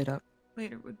spruced it up.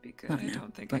 Later would be good. Not I now,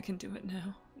 don't think I but- can do it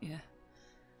now. Yeah.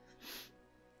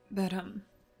 But,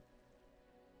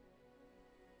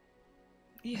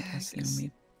 yeah, I guess, you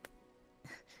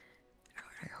know,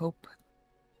 I hope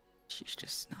she's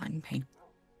just not in pain.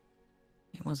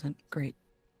 It wasn't great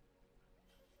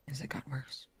as it got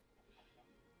worse.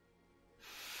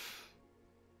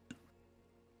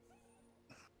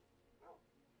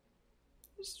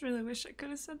 I just really wish I could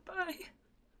have said bye.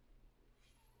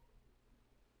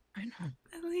 I know.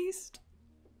 At least.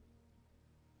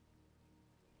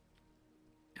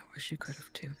 I wish you could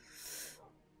have too.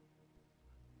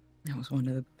 That was one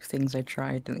of the things I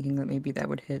tried, thinking that maybe that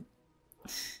would hit.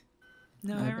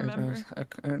 No, I remember. A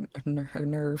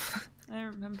nerve. I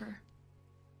remember.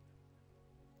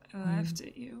 I laughed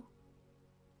at you.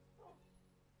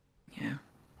 Yeah.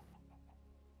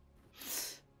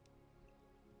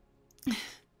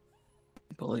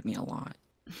 Bullied me a lot,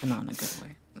 but not in a good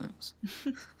way.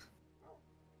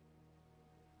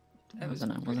 That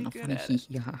wasn't a funny hee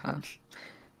hee ha ha.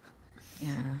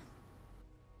 Yeah.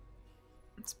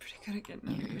 It's pretty good at getting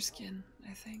under your skin,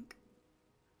 I think.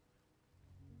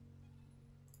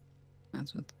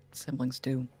 That's what siblings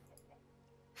do.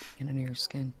 Get under your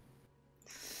skin.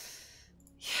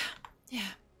 Yeah.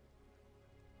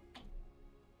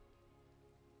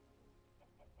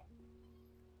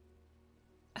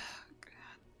 Oh,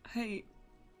 God.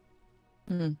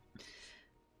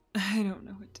 I don't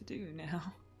know what to do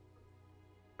now.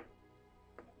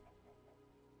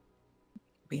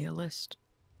 Be a list.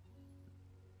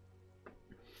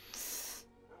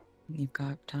 You've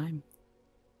got time.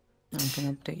 I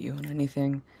can update you on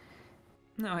anything.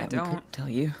 No, I that we don't. could tell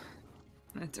you.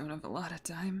 I don't have a lot of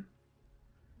time.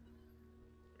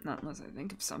 Not unless I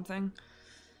think of something.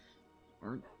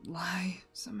 Or lie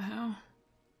somehow.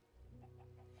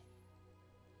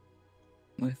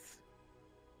 With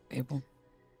Fable.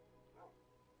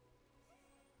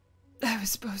 I was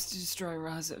supposed to destroy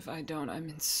Raza. If I don't, I'm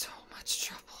in so much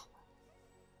trouble.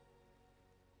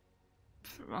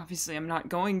 Obviously, I'm not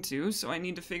going to, so I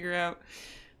need to figure out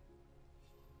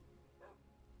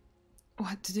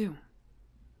what to do.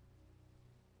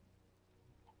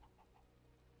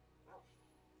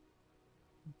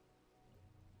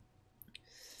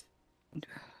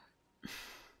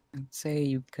 I'd say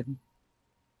you could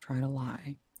try to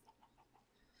lie.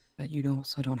 But you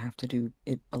also don't have to do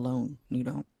it alone. You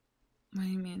don't. What do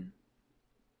you mean?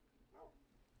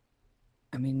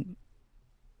 I mean,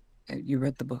 you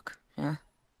read the book, yeah?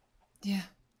 Yeah.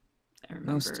 I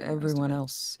remember Most most of everyone it.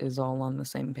 else is all on the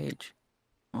same page.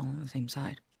 All on the same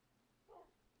side.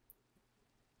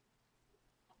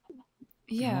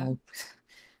 Yeah. All,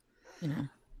 you know,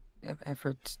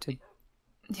 efforts to...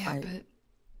 Yeah, but...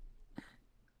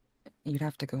 You'd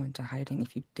have to go into hiding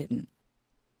if you didn't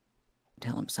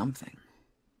tell him something.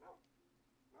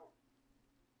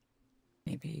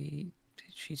 Maybe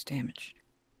she's damaged.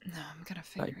 No, I'm gonna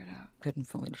figure it out. Couldn't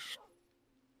fully...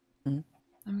 I'm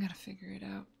gonna figure it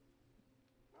out.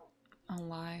 I'll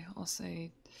lie. I'll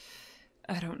say,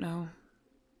 I don't know.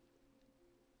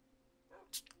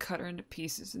 Just cut her into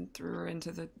pieces and threw her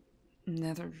into the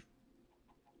nether.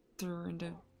 Threw her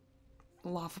into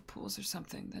lava pools or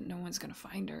something that no one's gonna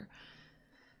find her.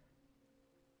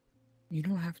 You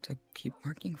don't have to keep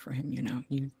working for him, you know.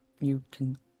 You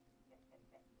can...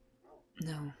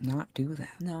 No. not do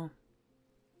that. No.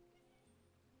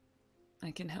 I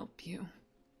can help you.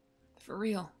 For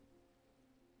real.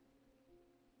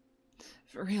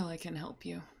 For real, I can help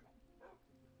you.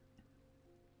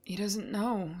 He doesn't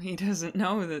know. He doesn't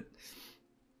know that...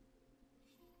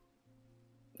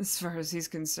 As far as he's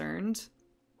concerned,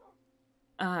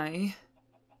 I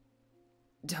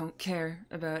don't care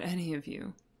about any of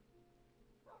you.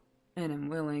 And I'm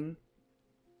willing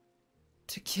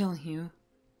to kill you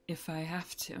if I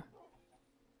have to.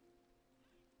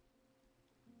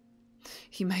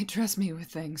 He might trust me with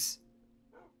things.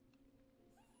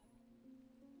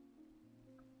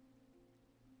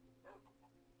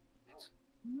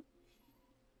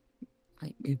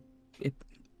 It'd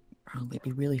probably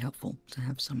be really helpful to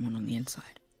have someone on the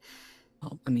inside.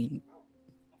 Well, I mean,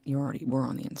 you already were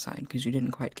on the inside because you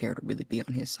didn't quite care to really be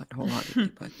on his side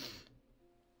wholeheartedly, but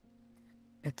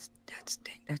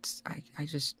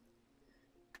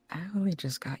I really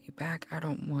just got you back. I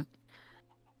don't want...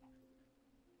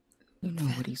 You know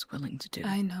what he's willing to do.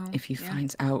 I know. If he yeah.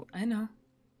 finds out. I know.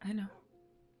 I know.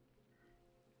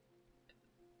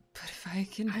 But if I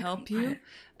can help you,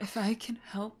 if I can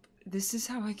help, this is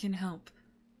how I can help.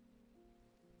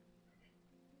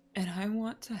 And I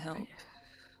want to help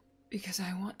because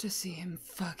I want to see him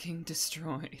fucking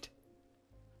destroyed.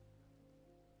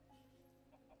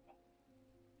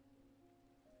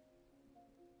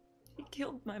 He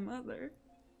killed my mother.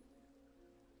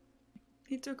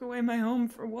 He took away my home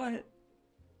for what?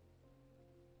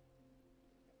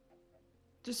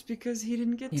 Just because he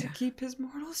didn't get to keep his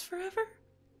mortals forever?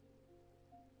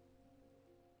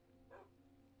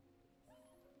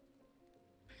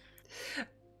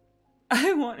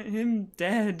 I want him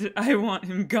dead. I want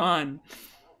him gone.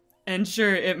 And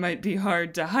sure, it might be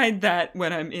hard to hide that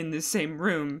when I'm in the same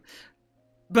room,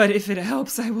 but if it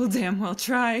helps, I will damn well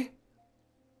try.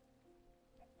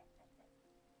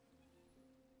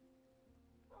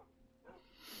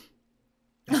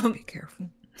 Be careful.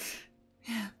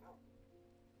 Yeah.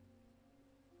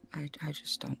 I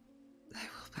just don't.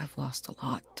 I've lost a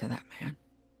lot to that man.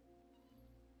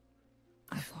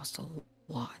 I've lost a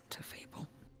lot to Fable.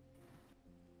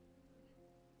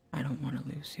 I don't want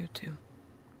to lose you too.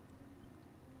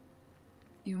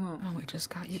 You won't. Oh, we just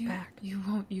got you back. You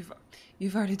won't.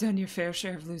 You've already done your fair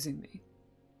share of losing me.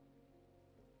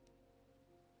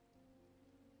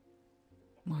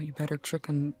 Well, you better trick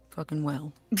him fucking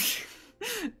well.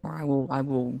 Or I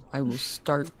will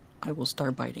start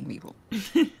biting people.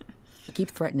 I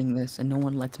keep threatening this and no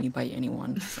one lets me bite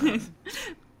anyone.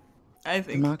 I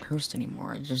think I'm not cursed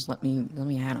anymore. Just let me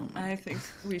at him. I think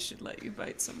we should let you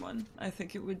bite someone. I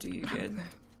think it would do you good.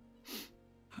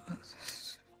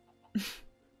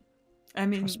 I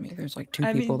mean, trust me, there's like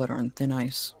two people that are on thin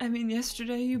ice. I mean,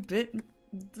 yesterday you bit,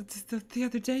 the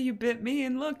other day you bit me,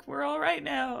 and look, we're all right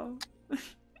now.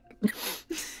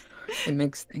 It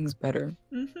makes things better.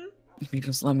 Mm-hmm. If you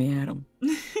just let me at him.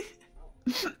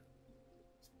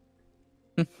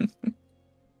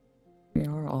 We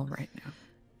are all right now.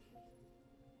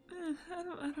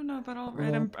 I don't know about all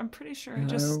right. Well, I'm pretty sure I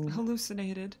just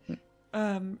hallucinated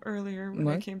earlier when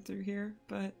I came through here,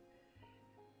 but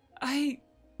I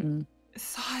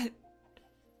thought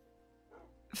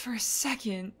for a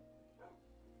second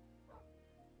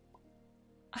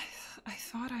I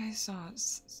thought I saw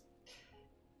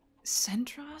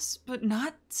Centros, but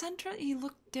not Centra. He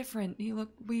looked different. He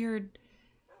looked weird.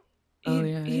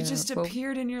 He just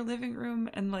appeared in your living room,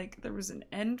 and like there was an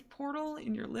end portal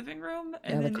in your living room,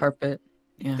 and then the carpet.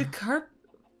 Yeah. The carpet.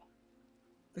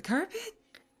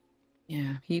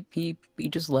 Yeah, he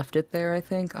just left it there. I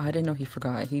think I didn't know he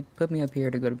forgot. He put me up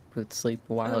here to go to sleep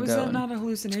a while ago. Was that not a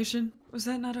hallucination? Was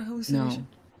that not a hallucination?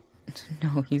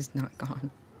 No, he's not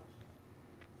gone.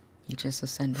 He just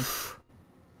ascended.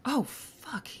 Oh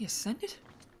fuck! He ascended.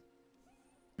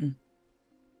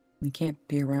 He can't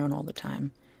be around all the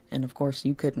time. And of course,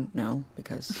 you couldn't know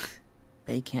because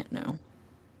they can't know.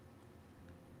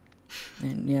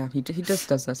 And yeah, he just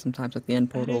does that sometimes with the end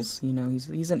portals. You know,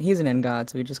 he's an end god,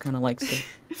 so he just kind of likes to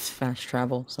fast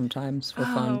travel sometimes for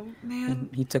fun. Oh man! And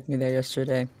he took me there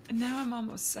yesterday. And now I'm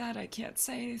almost sad I can't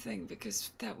say anything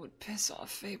because that would piss off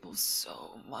Fable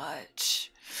so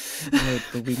much. Right,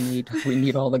 but we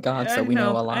need all the gods that we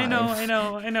know alive.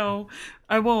 I know.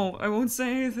 I won't say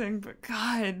anything. But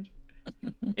God.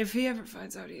 If he ever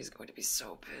finds out, he's going to be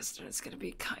so pissed, and it's going to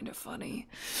be kind of funny.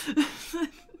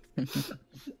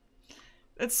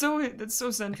 That's so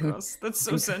Centros. That's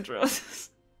so Centros.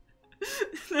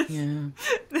 Yeah.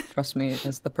 Trust me,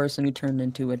 as the person who turned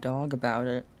into a dog about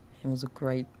it, it was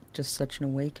just such an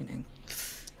awakening.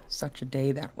 Such a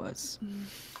day that was.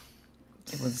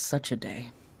 It was such a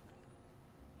day.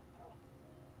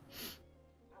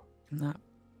 I'm not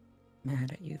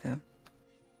mad at you, though.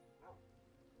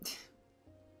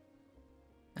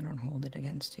 I don't hold it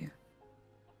against you.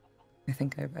 I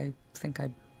think I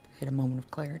hit a moment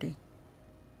of clarity.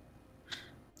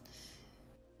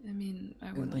 I mean,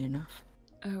 I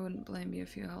wouldn't blame you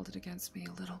if you held it against me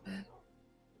a little bit.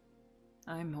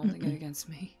 I'm holding it against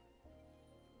me.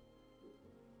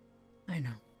 I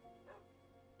know.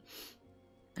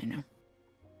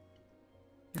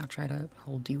 I'll try to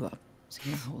hold you up so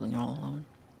you're not holding it all alone.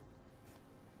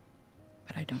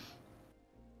 But I don't.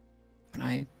 When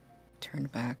I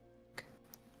turned back,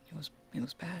 it was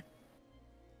bad.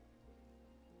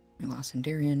 We lost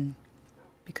Endirion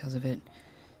because of it.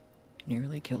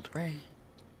 Nearly killed Ray.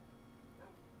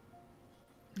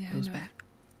 Yeah, it was bad.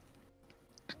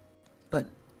 But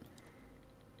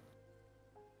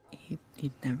he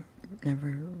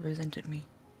never resented me.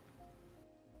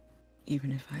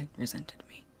 Even if I resented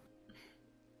me.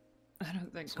 I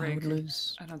don't think So Ray I would could.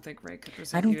 lose. I don't think Ray could I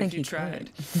resent don't you think if you he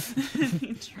tried. could.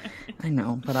 He tried. I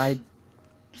know, but I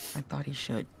thought he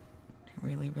should. I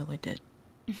really, really did.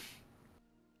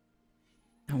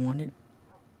 I wanted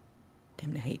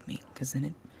him to hate me, because then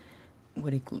it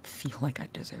would feel like I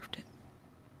deserved it.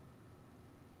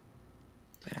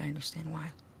 But I understand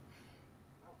why.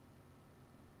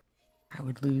 I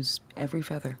would lose every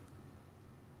feather,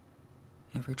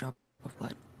 every drop of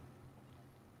blood.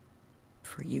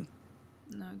 For you.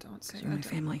 No, don't say Because you're my that.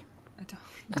 family. I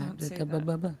don't say that.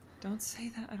 Blah. Don't say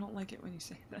that. I don't like it when you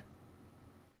say that.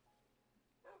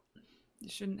 You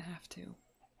shouldn't have to.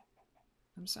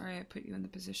 I'm sorry I put you in the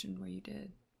position where you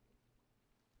did.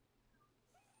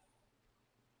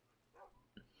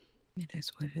 It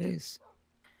is what it is.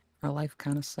 Our life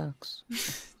kind of sucks.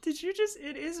 Did you just,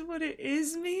 it is what it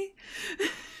is me? You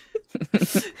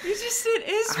just, it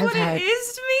is what it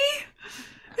is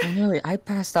me? I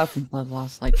passed out from blood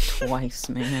loss like twice,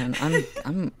 man.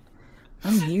 I'm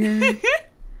here.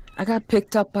 I got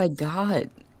picked up by God,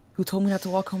 who told me not to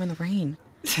walk home in the rain,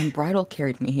 and Bridal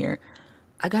carried me here.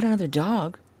 I got another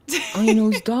dog. I don't even know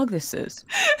whose dog this is.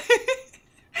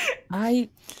 You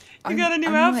got a new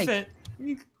I'm outfit.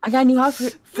 I got a new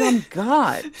outfit from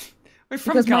God. Wait,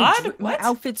 from Because God? my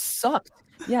outfit sucked.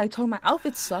 Yeah, I told him my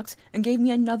outfit sucks and gave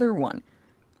me another one.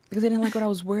 Because they didn't like what I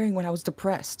was wearing when I was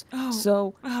depressed.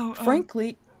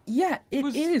 Frankly, yeah,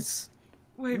 it is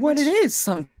what it is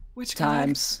sometimes. Which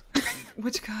God?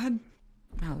 Which God?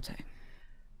 Malate.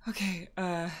 Okay,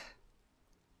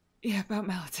 yeah, about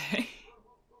Malate.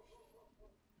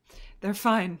 They're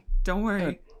fine. Don't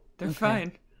worry. They're okay.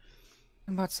 fine.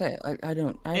 I'm about to say, I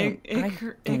don't even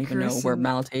Icarus know where and-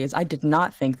 Malate is. I did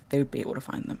not think that they would be able to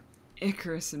find them.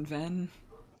 Icarus and Ven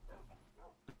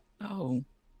Oh.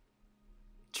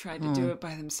 tried to do it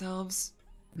by themselves.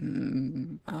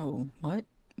 Oh, what?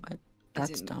 What?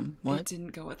 That's dumb. What? It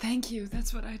didn't go. Thank you.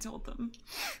 That's what I told them.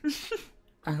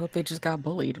 I hope they just got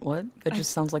bullied. What? That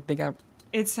just sounds like they got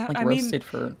roasted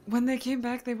for. When they came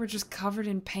back, they were just covered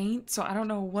in paint, so I don't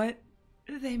know what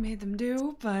they made them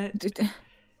do, but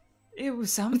it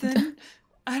was something.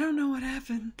 I don't know what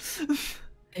happened.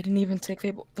 They didn't even take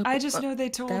Fable. I just know they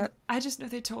told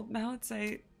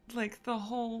Malate like the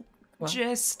whole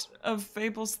gist of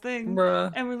Fable's thing,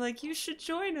 and we're like, you should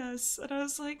join us, and I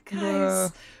was like,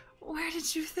 guys, where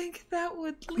did you think that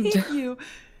would lead you?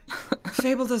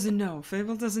 Fable doesn't know.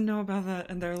 Fable doesn't know about that,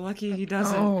 and they're lucky he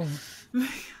doesn't. Oh.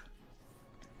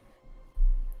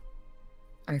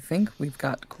 I think we've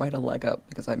got quite a leg up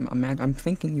because I'm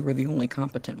thinking you were the only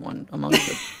competent one among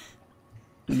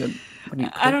the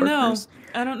I don't know.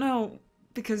 I don't know,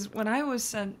 because when I was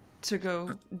sent to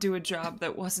go do a job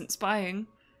that wasn't spying,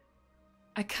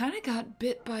 I kind of got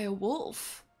bit by a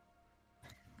wolf.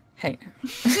 Hey.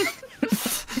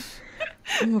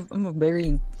 I'm a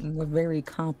very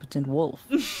competent wolf.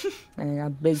 I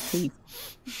got big teeth.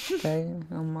 Okay,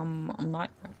 I'm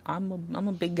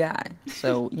a big guy,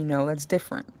 so you know that's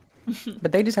different.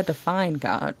 But they just had to find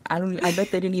God. I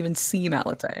bet they didn't even see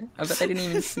Malate. I bet they didn't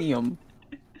even see him.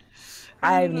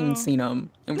 I haven't even seen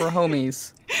them, and we're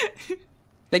homies.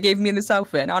 They gave me this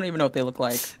outfit, and I don't even know what they look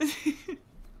like.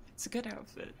 It's a good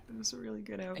outfit. It was a really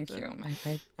good outfit.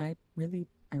 Thank you.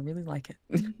 I really like it.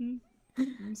 Mm-hmm.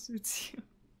 It suits you.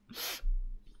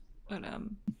 But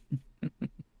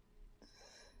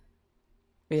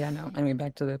yeah, no. I mean,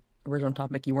 back to the original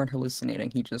topic. You weren't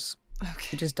hallucinating. He just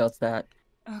does that.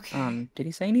 Okay. Did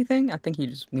he say anything? I think he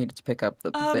just needed to pick up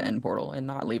the end portal and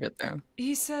not leave it there.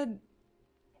 He said,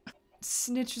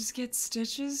 "Snitches get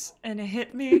stitches," and it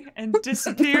hit me and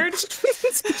disappeared.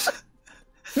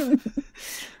 Oh,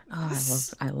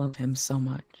 I love him so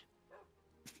much.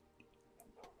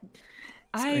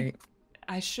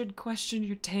 I should question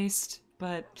your taste,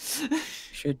 but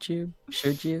should you?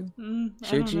 Should you?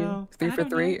 Should you? Know. 3 for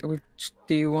 3? Or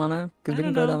do you wanna? Because we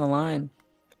can go down the line.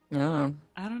 No.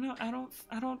 I don't know. I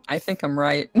don't. I think I'm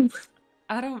right.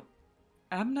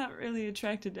 I'm not really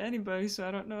attracted to anybody, so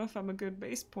I don't know if I'm a good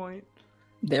base point.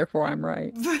 Therefore, I'm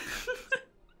right.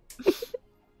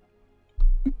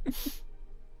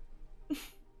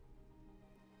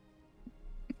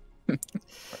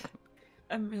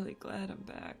 I'm really glad I'm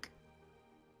back.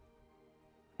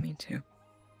 Me too.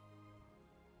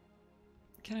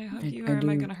 Can I hug you, or am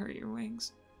I gonna hurt your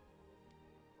wings?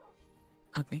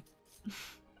 Hug me.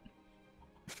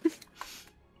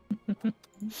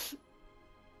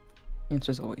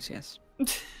 Answer's always yes.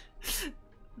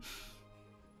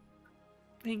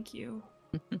 Thank you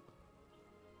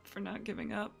for not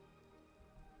giving up,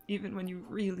 even when you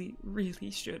really,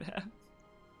 really should have.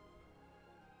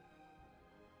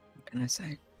 What can I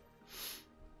say?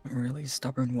 I'm a really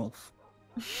stubborn wolf.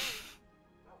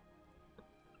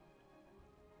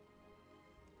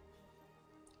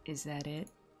 Is that it?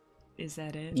 Is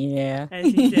that it? Yeah. I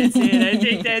think that's it. I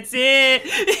think that's it.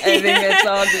 I think that's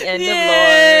all the end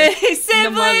Yay!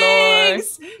 of lore.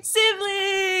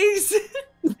 Siblings!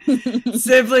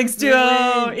 Siblings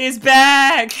duo is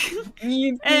back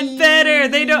and better.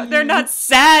 They're not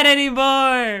sad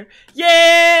anymore.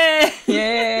 Yay!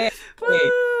 Yeah.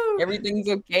 Woo! Everything's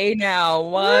okay now.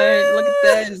 What? Look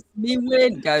at this. We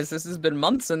win. Guys, this has been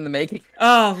months in the making.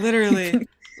 Oh, literally.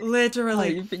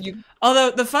 Literally. You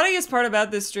Although, the funniest part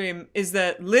about this stream is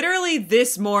that literally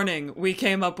this morning we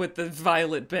came up with the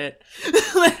Violet bit.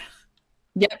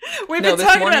 Yeah. We've been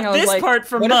talking about this part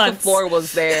for months. What if the floor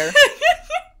was there?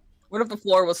 What if the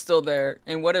floor was still there?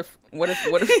 And what if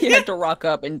he had to rock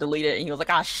up and delete it and he was like,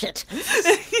 ah, shit.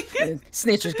 And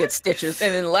snitchers get stitches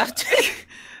and then left.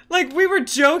 Like, we were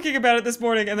joking about it this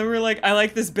morning, and then we were like, I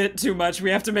like this bit too much,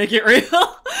 we have to make it real.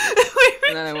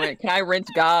 And then I went, can I rent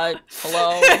God?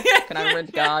 Hello? Can I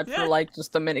rent God for like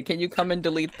just a minute? Can you come and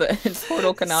delete the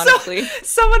portal canonically?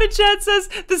 Someone in chat says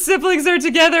the siblings are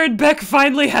together and Beck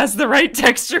finally has the right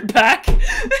texture back.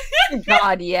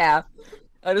 God, yeah.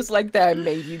 I just like that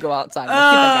made you go outside. Let's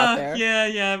get back out there.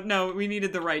 Yeah. No, we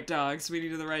needed the right dogs.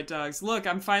 Look,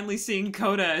 I'm finally seeing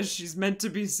Coda as she's meant to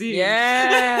be seen.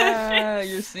 Yeah,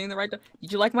 you're seeing the right dog.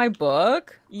 Did you like my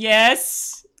book?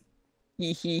 Yes.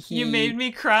 Hee hee hee. You made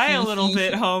me cry a little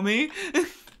bit, homie.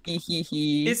 Hee hee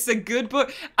hee. It's a good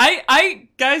book. I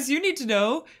guys, you need to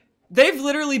know, they've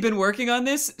literally been working on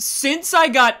this since I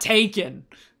got taken.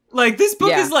 Like, this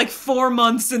book is like 4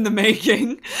 months in the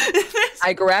making.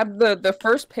 I grabbed the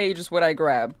first page is what I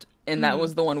grabbed, and that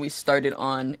was the one we started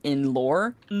on in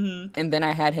lore. And then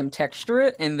I had him texture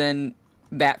it, and then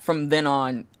from then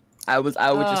on, I would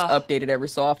just update it every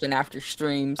so often after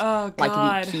streams. Oh, God.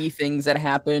 Like, the key things that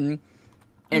happen,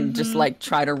 and just like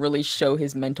try to really show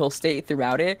his mental state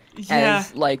throughout it.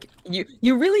 As like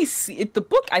you really see it. The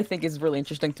book, I think, is really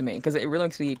interesting to me because it really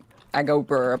makes me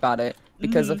brr about it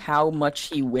because of how much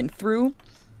he went through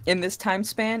in this time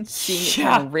span, seeing it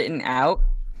kind of written out,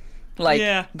 like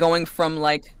going from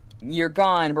like, you're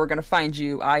gone, we're gonna find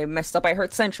you, I messed up, I hurt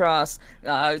Centros,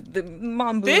 the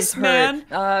mom this hurt, man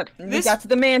we got to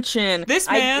the mansion, this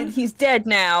man he's dead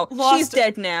now, she's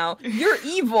dead now, you're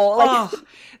evil. Like,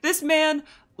 this man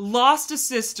lost a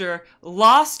sister,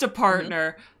 lost a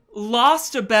partner,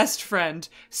 lost a best friend,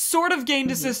 sort of gained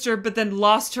a sister, but then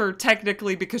lost her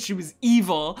technically because she was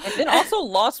evil. And then also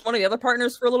lost one of the other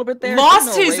partners for a little bit there.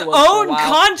 Lost his own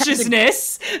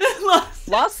consciousness.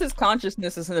 Lost his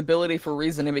consciousness as an ability for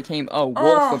reason and became a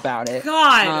wolf about it.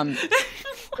 God.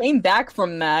 Came back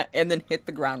from that and then hit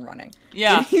the ground running.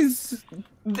 Yeah.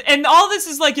 And all this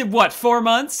is like in what, 4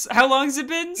 months? How long has it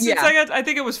been since I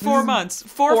think it was 4 months.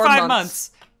 4 or 5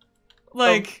 months.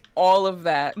 Like all of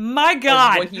that. My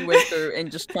God. What he went through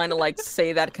and just trying to like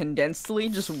say that condensedly,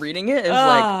 just reading it is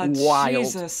like wild.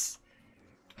 Jesus.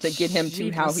 To get him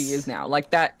to how he is now.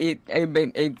 Like that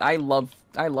I loved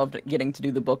getting to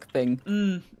do the book thing.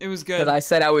 It was good. Because I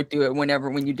said I would do it when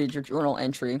you did your journal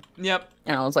entry. Yep.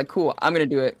 And I was like, cool, I'm gonna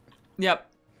do it. Yep.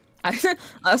 I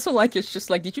also like it's just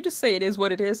like, did you just say it is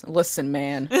what it is? Listen,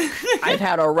 man, I've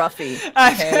had a roughie.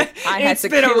 Okay? It's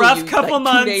been a rough couple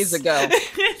months. 2 days ago.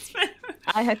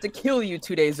 I had to kill you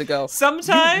 2 days ago.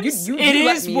 Sometimes you it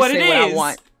let is me what say it what is. I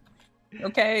want.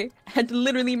 Okay? I had to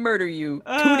literally murder you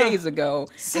 2 days ago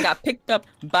and got picked up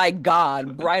by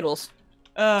God, bridal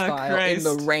style, in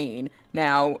the rain.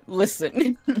 Now,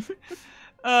 listen. He's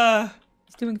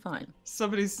doing fine.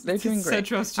 They're doing great.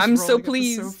 Just I'm so It's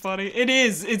pleased. so funny. It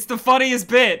is. It's the funniest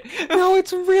bit. No,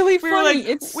 it's really funny. We were like,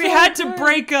 we had to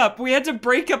break up. We had to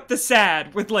break up the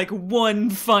sad with like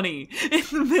one funny in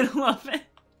the middle of it.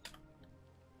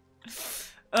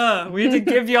 We had to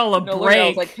give y'all a break. I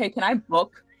was like, hey, can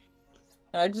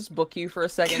I just book you for a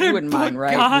second? You wouldn't mind,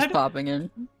 right? God? Just popping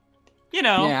in. You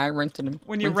know. Yeah, I rented him.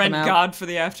 When you rent God for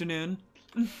the afternoon.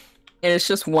 And it's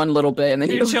just one little bit, and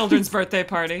then your children's birthday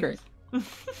party. Great.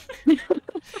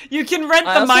 You can rent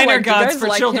the minor like, gods for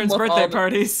like children's birthday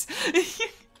parties. Do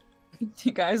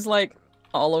you guys like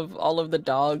all of the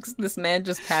dogs? This man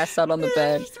just passed out on the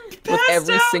bed with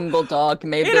every single dog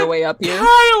made their way up here.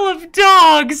 Pile of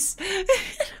dogs.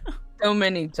 So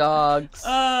many dogs.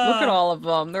 Look at all of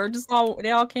them.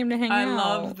 They all came to hang out. I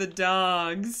love the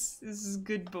dogs. This is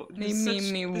good.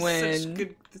 Me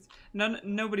win.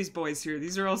 Nobody's boys here.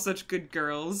 These are all such good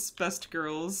girls, best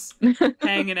girls,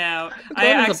 hanging out.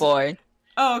 I'm a boy.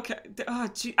 Oh, okay. Oh,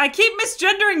 gee. I keep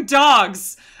misgendering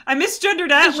dogs. I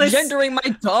misgendered Atlas. Misgendering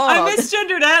my dog. I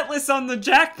misgendered Atlas on the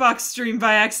Jackbox stream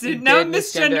by accident. Now I'm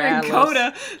misgendering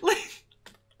Coda. Like,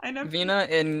 I never. Vina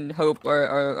and Hope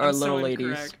are I'm little so ladies.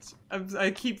 incorrect.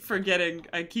 I keep forgetting.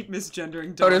 I keep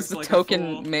misgendering dogs Otis the like a token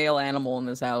fool. male animal in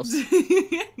this house.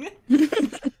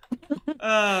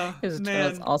 Oh His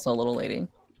man. is also a little lady.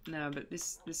 No, but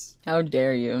this. How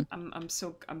dare you? I'm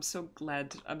so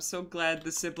glad. I'm so glad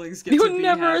the siblings get You to be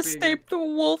never happy. escaped the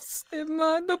wolves,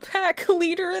 the pack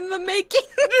leader in the making.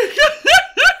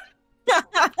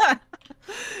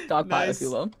 Dog pie, if Nice.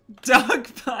 you will. Dog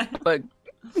pie. But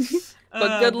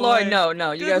Oh, good lord, boy.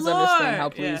 no, you Good guys understand how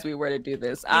lord, pleased yeah. we were to do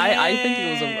this. I think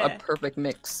it was a Yeah. perfect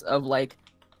mix of like,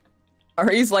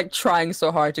 Ari's like trying so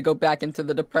hard to go back into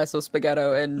the depresso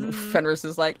spaghetto, and Fenris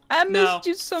is like, I missed No.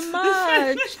 you so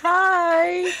much.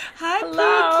 Hi. Hi,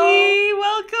 Hello. Pookie.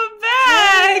 Welcome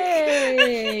back.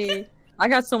 Hey. I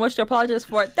got so much to apologize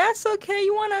for. That's okay.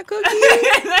 You want a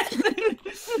cookie?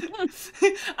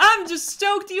 I'm just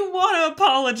stoked you want to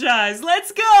apologize.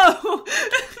 Let's go.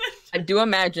 I do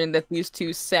imagine that these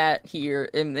two sat here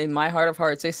in my heart of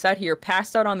hearts. They sat here,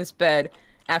 passed out on this bed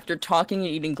after talking and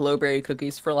eating glowberry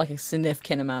cookies for like a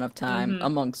significant amount of time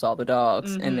amongst all the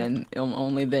dogs, and then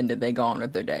only then did they go on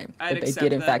with their day. I'd But they accept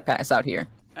did in that. fact pass out here.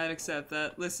 I'd accept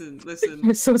that. Listen.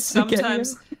 It's so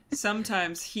spaghetti.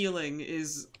 Sometimes healing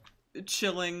is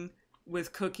chilling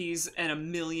with cookies and a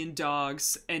million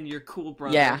dogs and your cool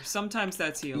brother. Yeah. Sometimes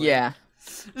that's healing. Yeah.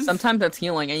 Sometimes that's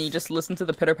healing, and you just listen to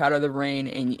the pitter patter of the rain,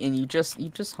 and you just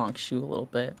honk shoe a little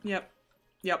bit, Yep.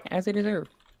 as they deserve.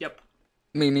 Yep.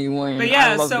 Mimi Wayne. But yeah,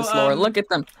 I love so, this lore. Look at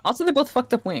them. Also, they both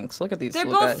fucked up wings. Look at these. They're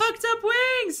little both guys. fucked up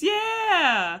wings.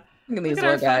 Yeah. Look at these at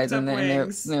our little guys fucked and up their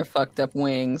wings. fucked up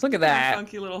wings. Look at They're that.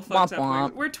 funky little fucked Womp up womp.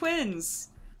 wings. We're twins.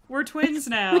 We're twins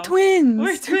now. We're twins.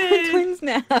 We're We're twins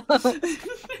now.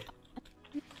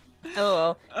 Oh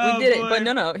well, Oh, we did boy. it. But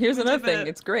no. Here's We another did thing. it.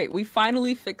 It's great. We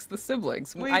finally fixed the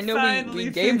siblings. We I know finally we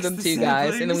gave fixed them the to you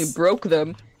guys, and then we siblings. broke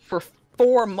them for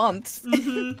 4 months.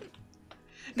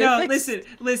 No, fixed.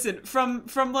 listen.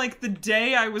 From like the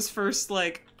day I was first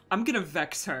like, I'm gonna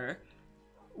vex her.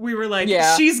 We were like,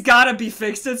 Yeah. she's gotta be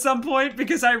fixed at some point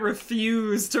because I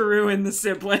refuse to ruin the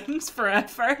siblings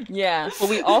forever. Yeah. But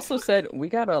we also said we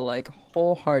gotta like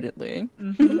wholeheartedly.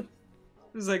 It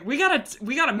was like we gotta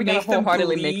We make gotta them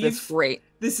wholeheartedly believe make this great.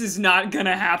 this is not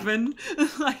gonna happen.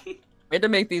 Like, We had to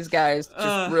make these guys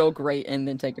just real great and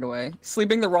then take it away.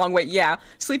 Sleeping the wrong way. Yeah.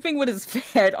 Sleeping with his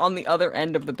head on the other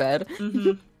end of the bed.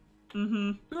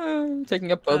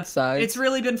 Taking up both sides. it's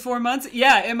really been 4 months.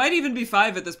 Yeah, it might even be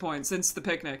 5 at this point since the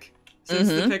picnic. Since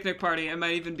the picnic party, it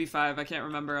might even be 5. I can't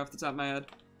remember off the top of my head.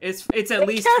 It's at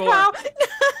least 4.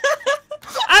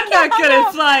 I'm not good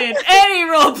at flying any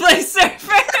roleplay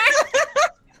server.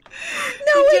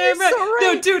 No, Damn it is right. so right.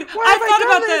 No, dude, Why I have thought done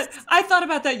about this? that. I thought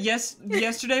about that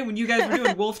yesterday when you guys were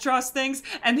doing Wolf Tross things,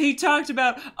 and he talked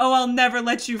about, oh, I'll never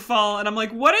let you fall, and I'm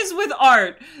like, what is with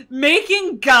art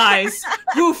making guys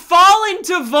who fall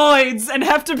into voids and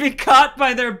have to be caught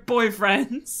by their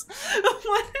boyfriends?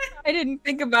 What? I didn't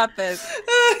think about this.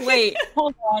 Wait,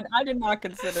 hold on. I did not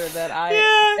consider that. I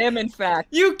Yeah. am, in fact,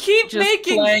 You keep just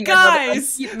making playing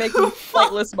guys. I keep making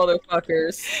flightless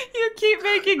motherfuckers. You keep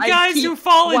making I guys keep- who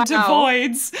fall into wow.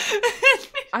 voids.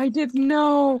 I didn't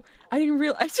know. I didn't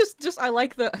realize. I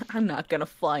like the. I'm not gonna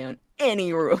fly on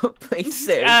any roleplay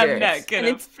server. I'm not And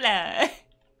gonna fly.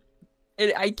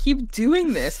 I keep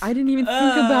doing this. I didn't even think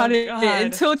Oh, about it God.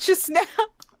 until just now.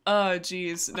 Oh,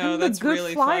 jeez. No, I'm that's a good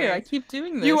really flyer. funny. I keep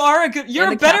doing this. You are a good. You're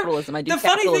And a the better. capitalism. I do the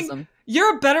funny capitalism. thing,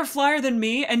 you're a better flyer than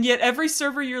me, and yet every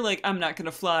server you're like, I'm not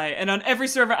gonna fly, and on every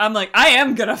server I'm like, I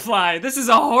am gonna fly. This is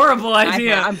a horrible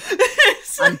idea.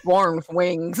 I'm born with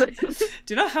wings. Do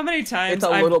you know how many times It's a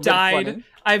little I've bit died? funny.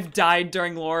 I've died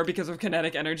during lore because of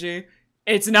kinetic energy.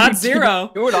 It's not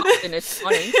 0. Do it often. It's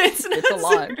funny. It's It's a not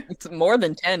lot. 0. It's more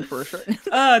than 10 for sure.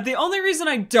 The only reason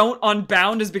I don't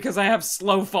unbound is because I have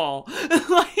slow fall.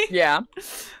 Like, Yeah.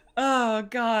 oh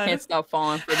god. Can't stop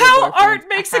falling for the How boyfriends. art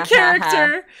makes a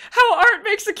character. How art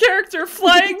makes a character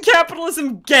flying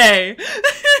capitalism gay.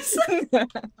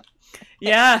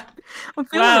 Yeah. I'm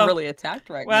feeling Wow. really attacked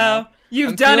right Wow. now. You've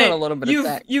I'm done feeling it. a little bit of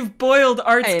that. You've boiled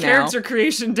art's Hey, now. character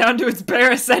creation down to its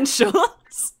bare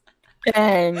essentials.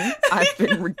 Dang, I've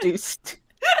been reduced.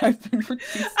 I've been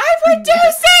reduced. I'm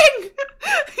reducing.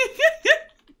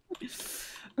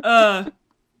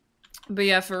 But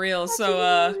yeah, for real.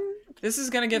 So this is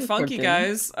gonna get funky, thing.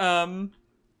 guys.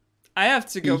 I have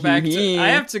to go back to I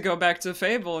have to go back to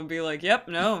Fable and be like, yep,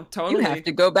 no, You totally. have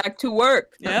to go back to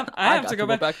work. Yep, I have got to go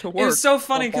back. to It work. was so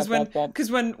funny because Womp, womp,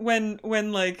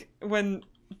 womp. when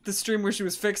the stream where she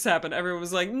was fixed happened, everyone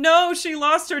was like, no, she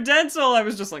lost her dental. I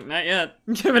was just like, not yet.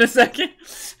 Give it a second.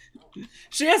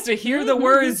 She has to hear the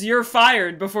words "you're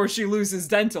fired" before she loses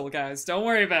dental, guys. Don't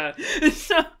worry about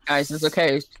it. Guys, it's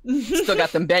okay. Still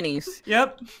got them bennies.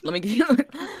 Yep. Let me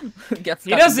get.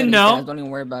 He doesn't know. Guys. Don't even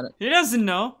worry about it. He doesn't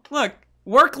know. Look,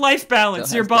 work-life balance.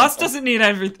 Still Your has boss dental. doesn't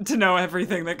need to know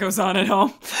everything that goes on at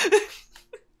home.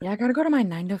 Yeah, I gotta go to my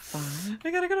 9 to 5. I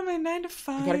gotta go to my 9 to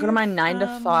 5. I gotta go to my 9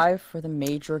 to 5 for the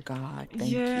major god.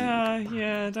 Thank you.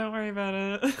 Yeah, don't worry about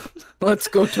it. Let's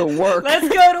go to work. Let's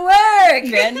go to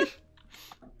work! Then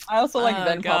I also like Oh,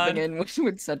 Ben God. popping in, which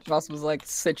would set Boss was like,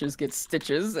 "Stitches get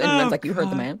stitches," and Ben's like, "You heard the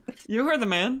God. man." You heard the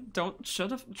man. Don't shut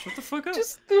the fuck up.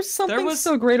 Just there's something was-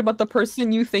 so great about the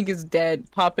person you think is dead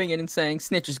popping in and saying,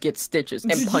 "Snitches get stitches,"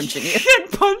 and punching it,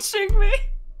 And punching me.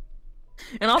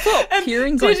 and also And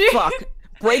hearing did like, you- "Fuck."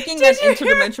 Breaking Did an you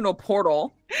hear- interdimensional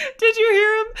portal. Did you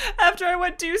hear him after I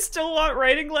went, "Do you still want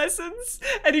writing lessons?"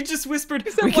 And he just whispered,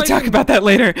 said, "We can "Why talk you-" about that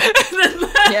later." And then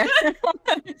left. Yeah.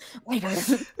 Later.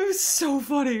 It was so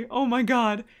funny. Oh my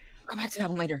god. Come back to that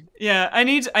one later. Yeah, I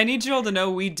need you all to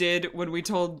know we did, when we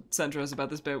told Centros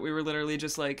about this bit, we were literally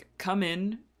just like, come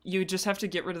in, you just have to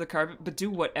get rid of the carpet, but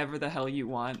do whatever the hell you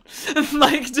want.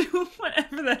 Like, do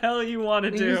whatever the hell you want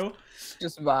to do.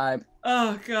 Just vibe.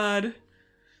 Oh god.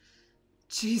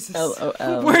 Jesus.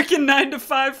 LOL. Working 9 to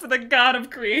 5 for the god of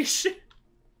creation.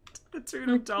 The tune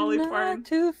of Dolly 9 Parton.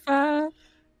 to 5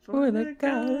 for the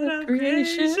god of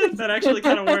creation. That actually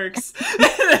kind of works.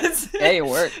 That's- Hey, it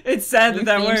worked. It's sad New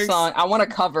that theme works. song. I want to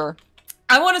cover.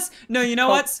 I want to. No, you know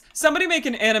Co- what? Somebody make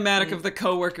an animatic of the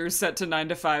coworkers set to 9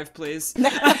 to 5, please.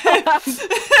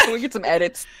 Can we get some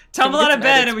edits? Tumble Can out we get of some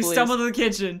bed edits, and we please? stumble to the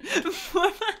kitchen.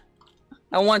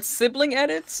 I want sibling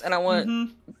edits and I want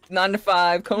Mhm. 9 to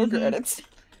 5 coworker Mhm. edits.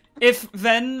 If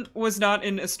Ven was not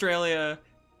in Australia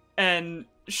and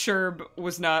Sherb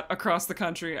was not across the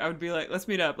country, I would be like, let's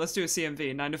meet up. Let's do a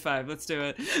CMV. 9 to 5. Let's do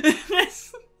it.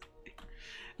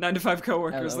 9 to 5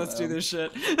 coworkers. Let's do LOL. this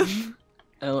shit.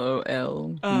 LOL.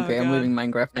 Oh, Okay, I'm God. leaving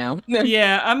Minecraft now.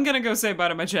 Yeah, I'm gonna go say bye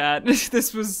to my chat.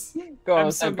 This was. Go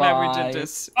I'm say so glad we bye. did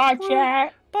this. Bye,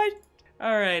 chat. Bye.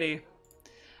 Alrighty.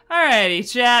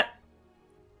 Alrighty, chat.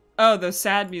 Oh, the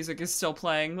sad music is still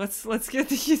playing. Let's get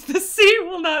the C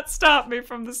will not stop me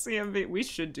from the CMV. We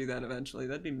should do that eventually.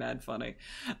 That'd be mad funny.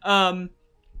 But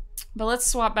let's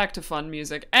swap back to fun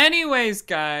music. Anyways,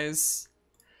 guys,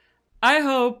 I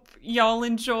hope y'all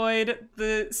enjoyed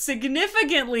the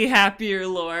significantly happier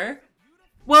lore.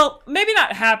 Well, maybe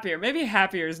not happier. Maybe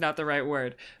happier is not the right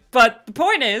word. But the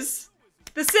point is,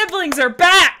 the siblings are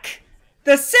back!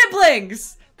 The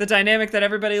siblings! The dynamic that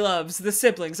everybody loves. The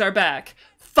siblings are back.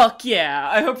 Fuck yeah.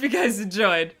 I hope you guys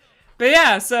enjoyed. But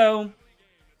yeah, so...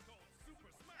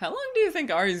 How long do you think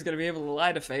Ari's gonna be able to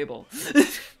lie to Fable?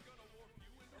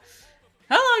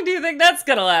 How long do you think that's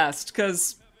gonna last?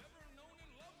 Because...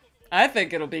 I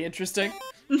think it'll be interesting.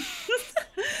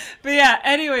 But yeah,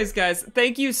 anyways, guys,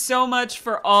 thank you so much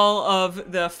for all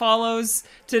of the follows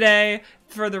today.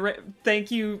 For the thank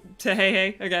you to Hey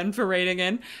Hey again for rating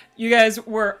in. You guys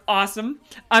were awesome.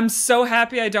 I'm so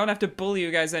happy I don't have to bully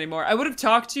you guys anymore. I would have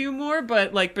talked to you more,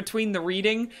 but like between the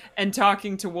reading and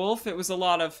talking to Wolf, it was a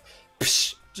lot of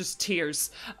psh, just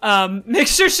tears. Make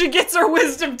sure she gets her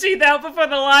wisdom teeth out before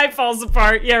the lie falls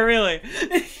apart. Yeah, really.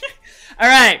 All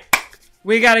right,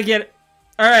 we gotta get.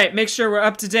 All right, make sure we're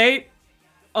up to date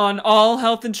on all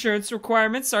health insurance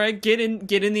requirements. All right, get in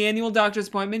the annual doctor's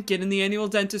appointment, get in the annual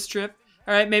dentist trip.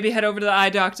 All right, maybe head over to the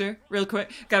eye doctor real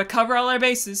quick. Gotta cover all our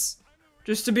bases,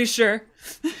 just to be sure.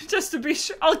 Just to be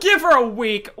sure. I'll give her a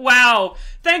week. Wow.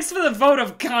 Thanks for the vote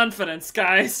of confidence,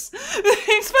 guys.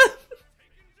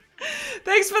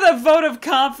 Thanks for the vote of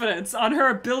confidence on her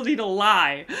ability to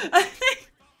lie.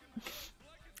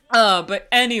 But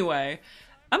anyway,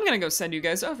 I'm gonna go send you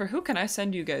guys over. Who can I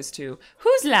send you guys to?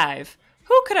 Who's live?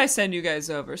 Who could I send you guys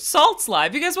over? Salt's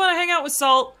live. You guys want to hang out with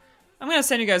Salt? I'm gonna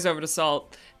send you guys over to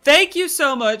Salt. Thank you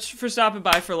so much for stopping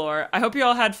by for lore. I hope you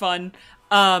all had fun.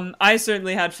 I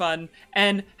certainly had fun.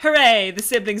 And hooray, the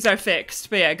siblings are fixed.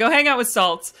 But yeah, go hang out with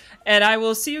Salt. And I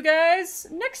will see you guys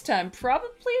next time. Probably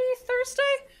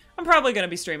Thursday? I'm probably gonna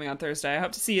be streaming on Thursday. I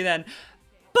hope to see you then.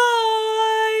 Bye!